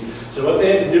species. So what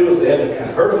they had to do is they had to kind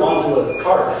of herd them onto a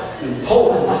cart and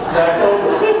pull them back over,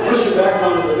 push them back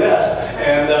onto the nest,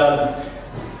 and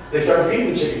they started feeding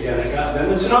the chick again. Then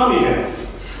the tsunami hit,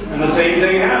 and the same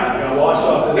thing happened. It got washed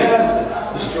off the nest,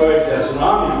 destroyed. That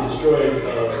tsunami destroyed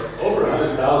over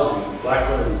 100,000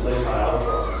 black-footed and lace-eye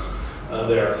albatrosses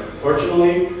there.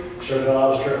 Fortunately, short-tailed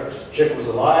albatross chick was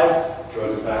alive.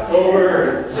 Drug it back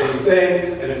over, same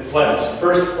thing, and it fledged.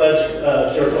 First fledged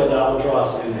short-tailed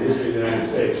albatross in the history of the United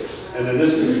States. And then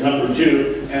this is number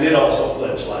 2, and it also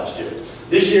fledged last year.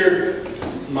 This year,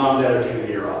 mom and dad are taking a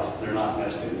year off. They're not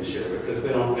nesting this year because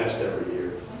they don't nest every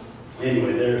year.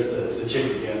 Anyway, there's the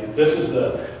chick again. This is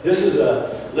a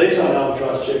lace-eye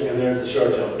albatross chick, and there's the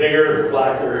short-tailed, bigger,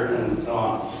 blacker, and so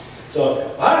on. So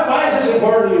why is this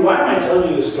important to you? Why am I telling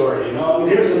you this story? You know, I mean,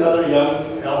 here's another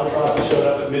young albatross that showed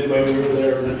up at Midway. We were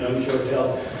there for the young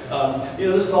short-tailed. You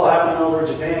know, this is all happening over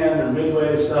Japan and Midway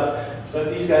and stuff. But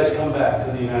these guys come back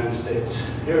to the United States.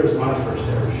 Here was my first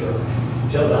ever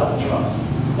short-tailed albatross,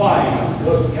 flying off the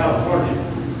coast of California.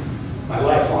 My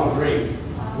lifelong dream,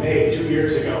 made 2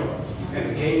 years ago,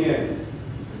 and it came in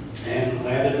and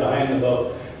landed behind the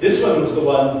boat. This one was the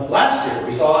one last year.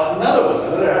 We saw another one,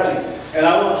 actually. And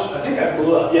I think I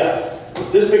blew up, yeah.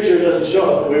 This picture doesn't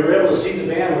show it, but we were able to see the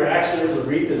band. We were actually able to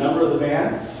read the number of the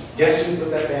band. Guess who put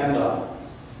that band on?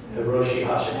 Hiroshi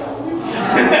Hashikawa.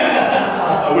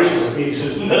 I wish it was me,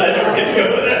 Susan, but I never get to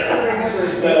go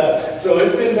there. So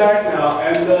it's been back now.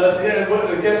 And yeah,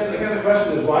 I guess again, the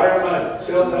question is, why am I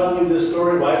still telling you this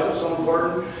story? Why is it so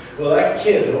important? Well, that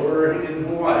kid over in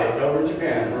Hawaii, over in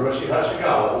Japan, Hiroshi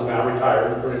Hashikawa, who's now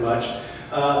retired pretty much,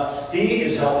 he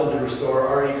is helping to restore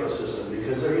our ecosystem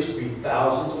because there used to be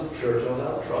thousands of short-tailed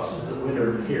albatrosses that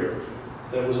wintered here.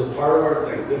 That was a part of our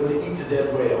thing. They would eat the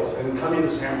dead whales and come into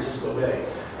San Francisco Bay.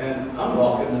 And I'm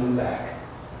welcoming them back.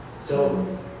 So,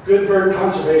 good bird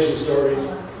conservation stories.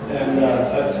 And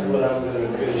that's what I'm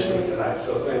going to finish with tonight.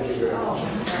 So thank you very much.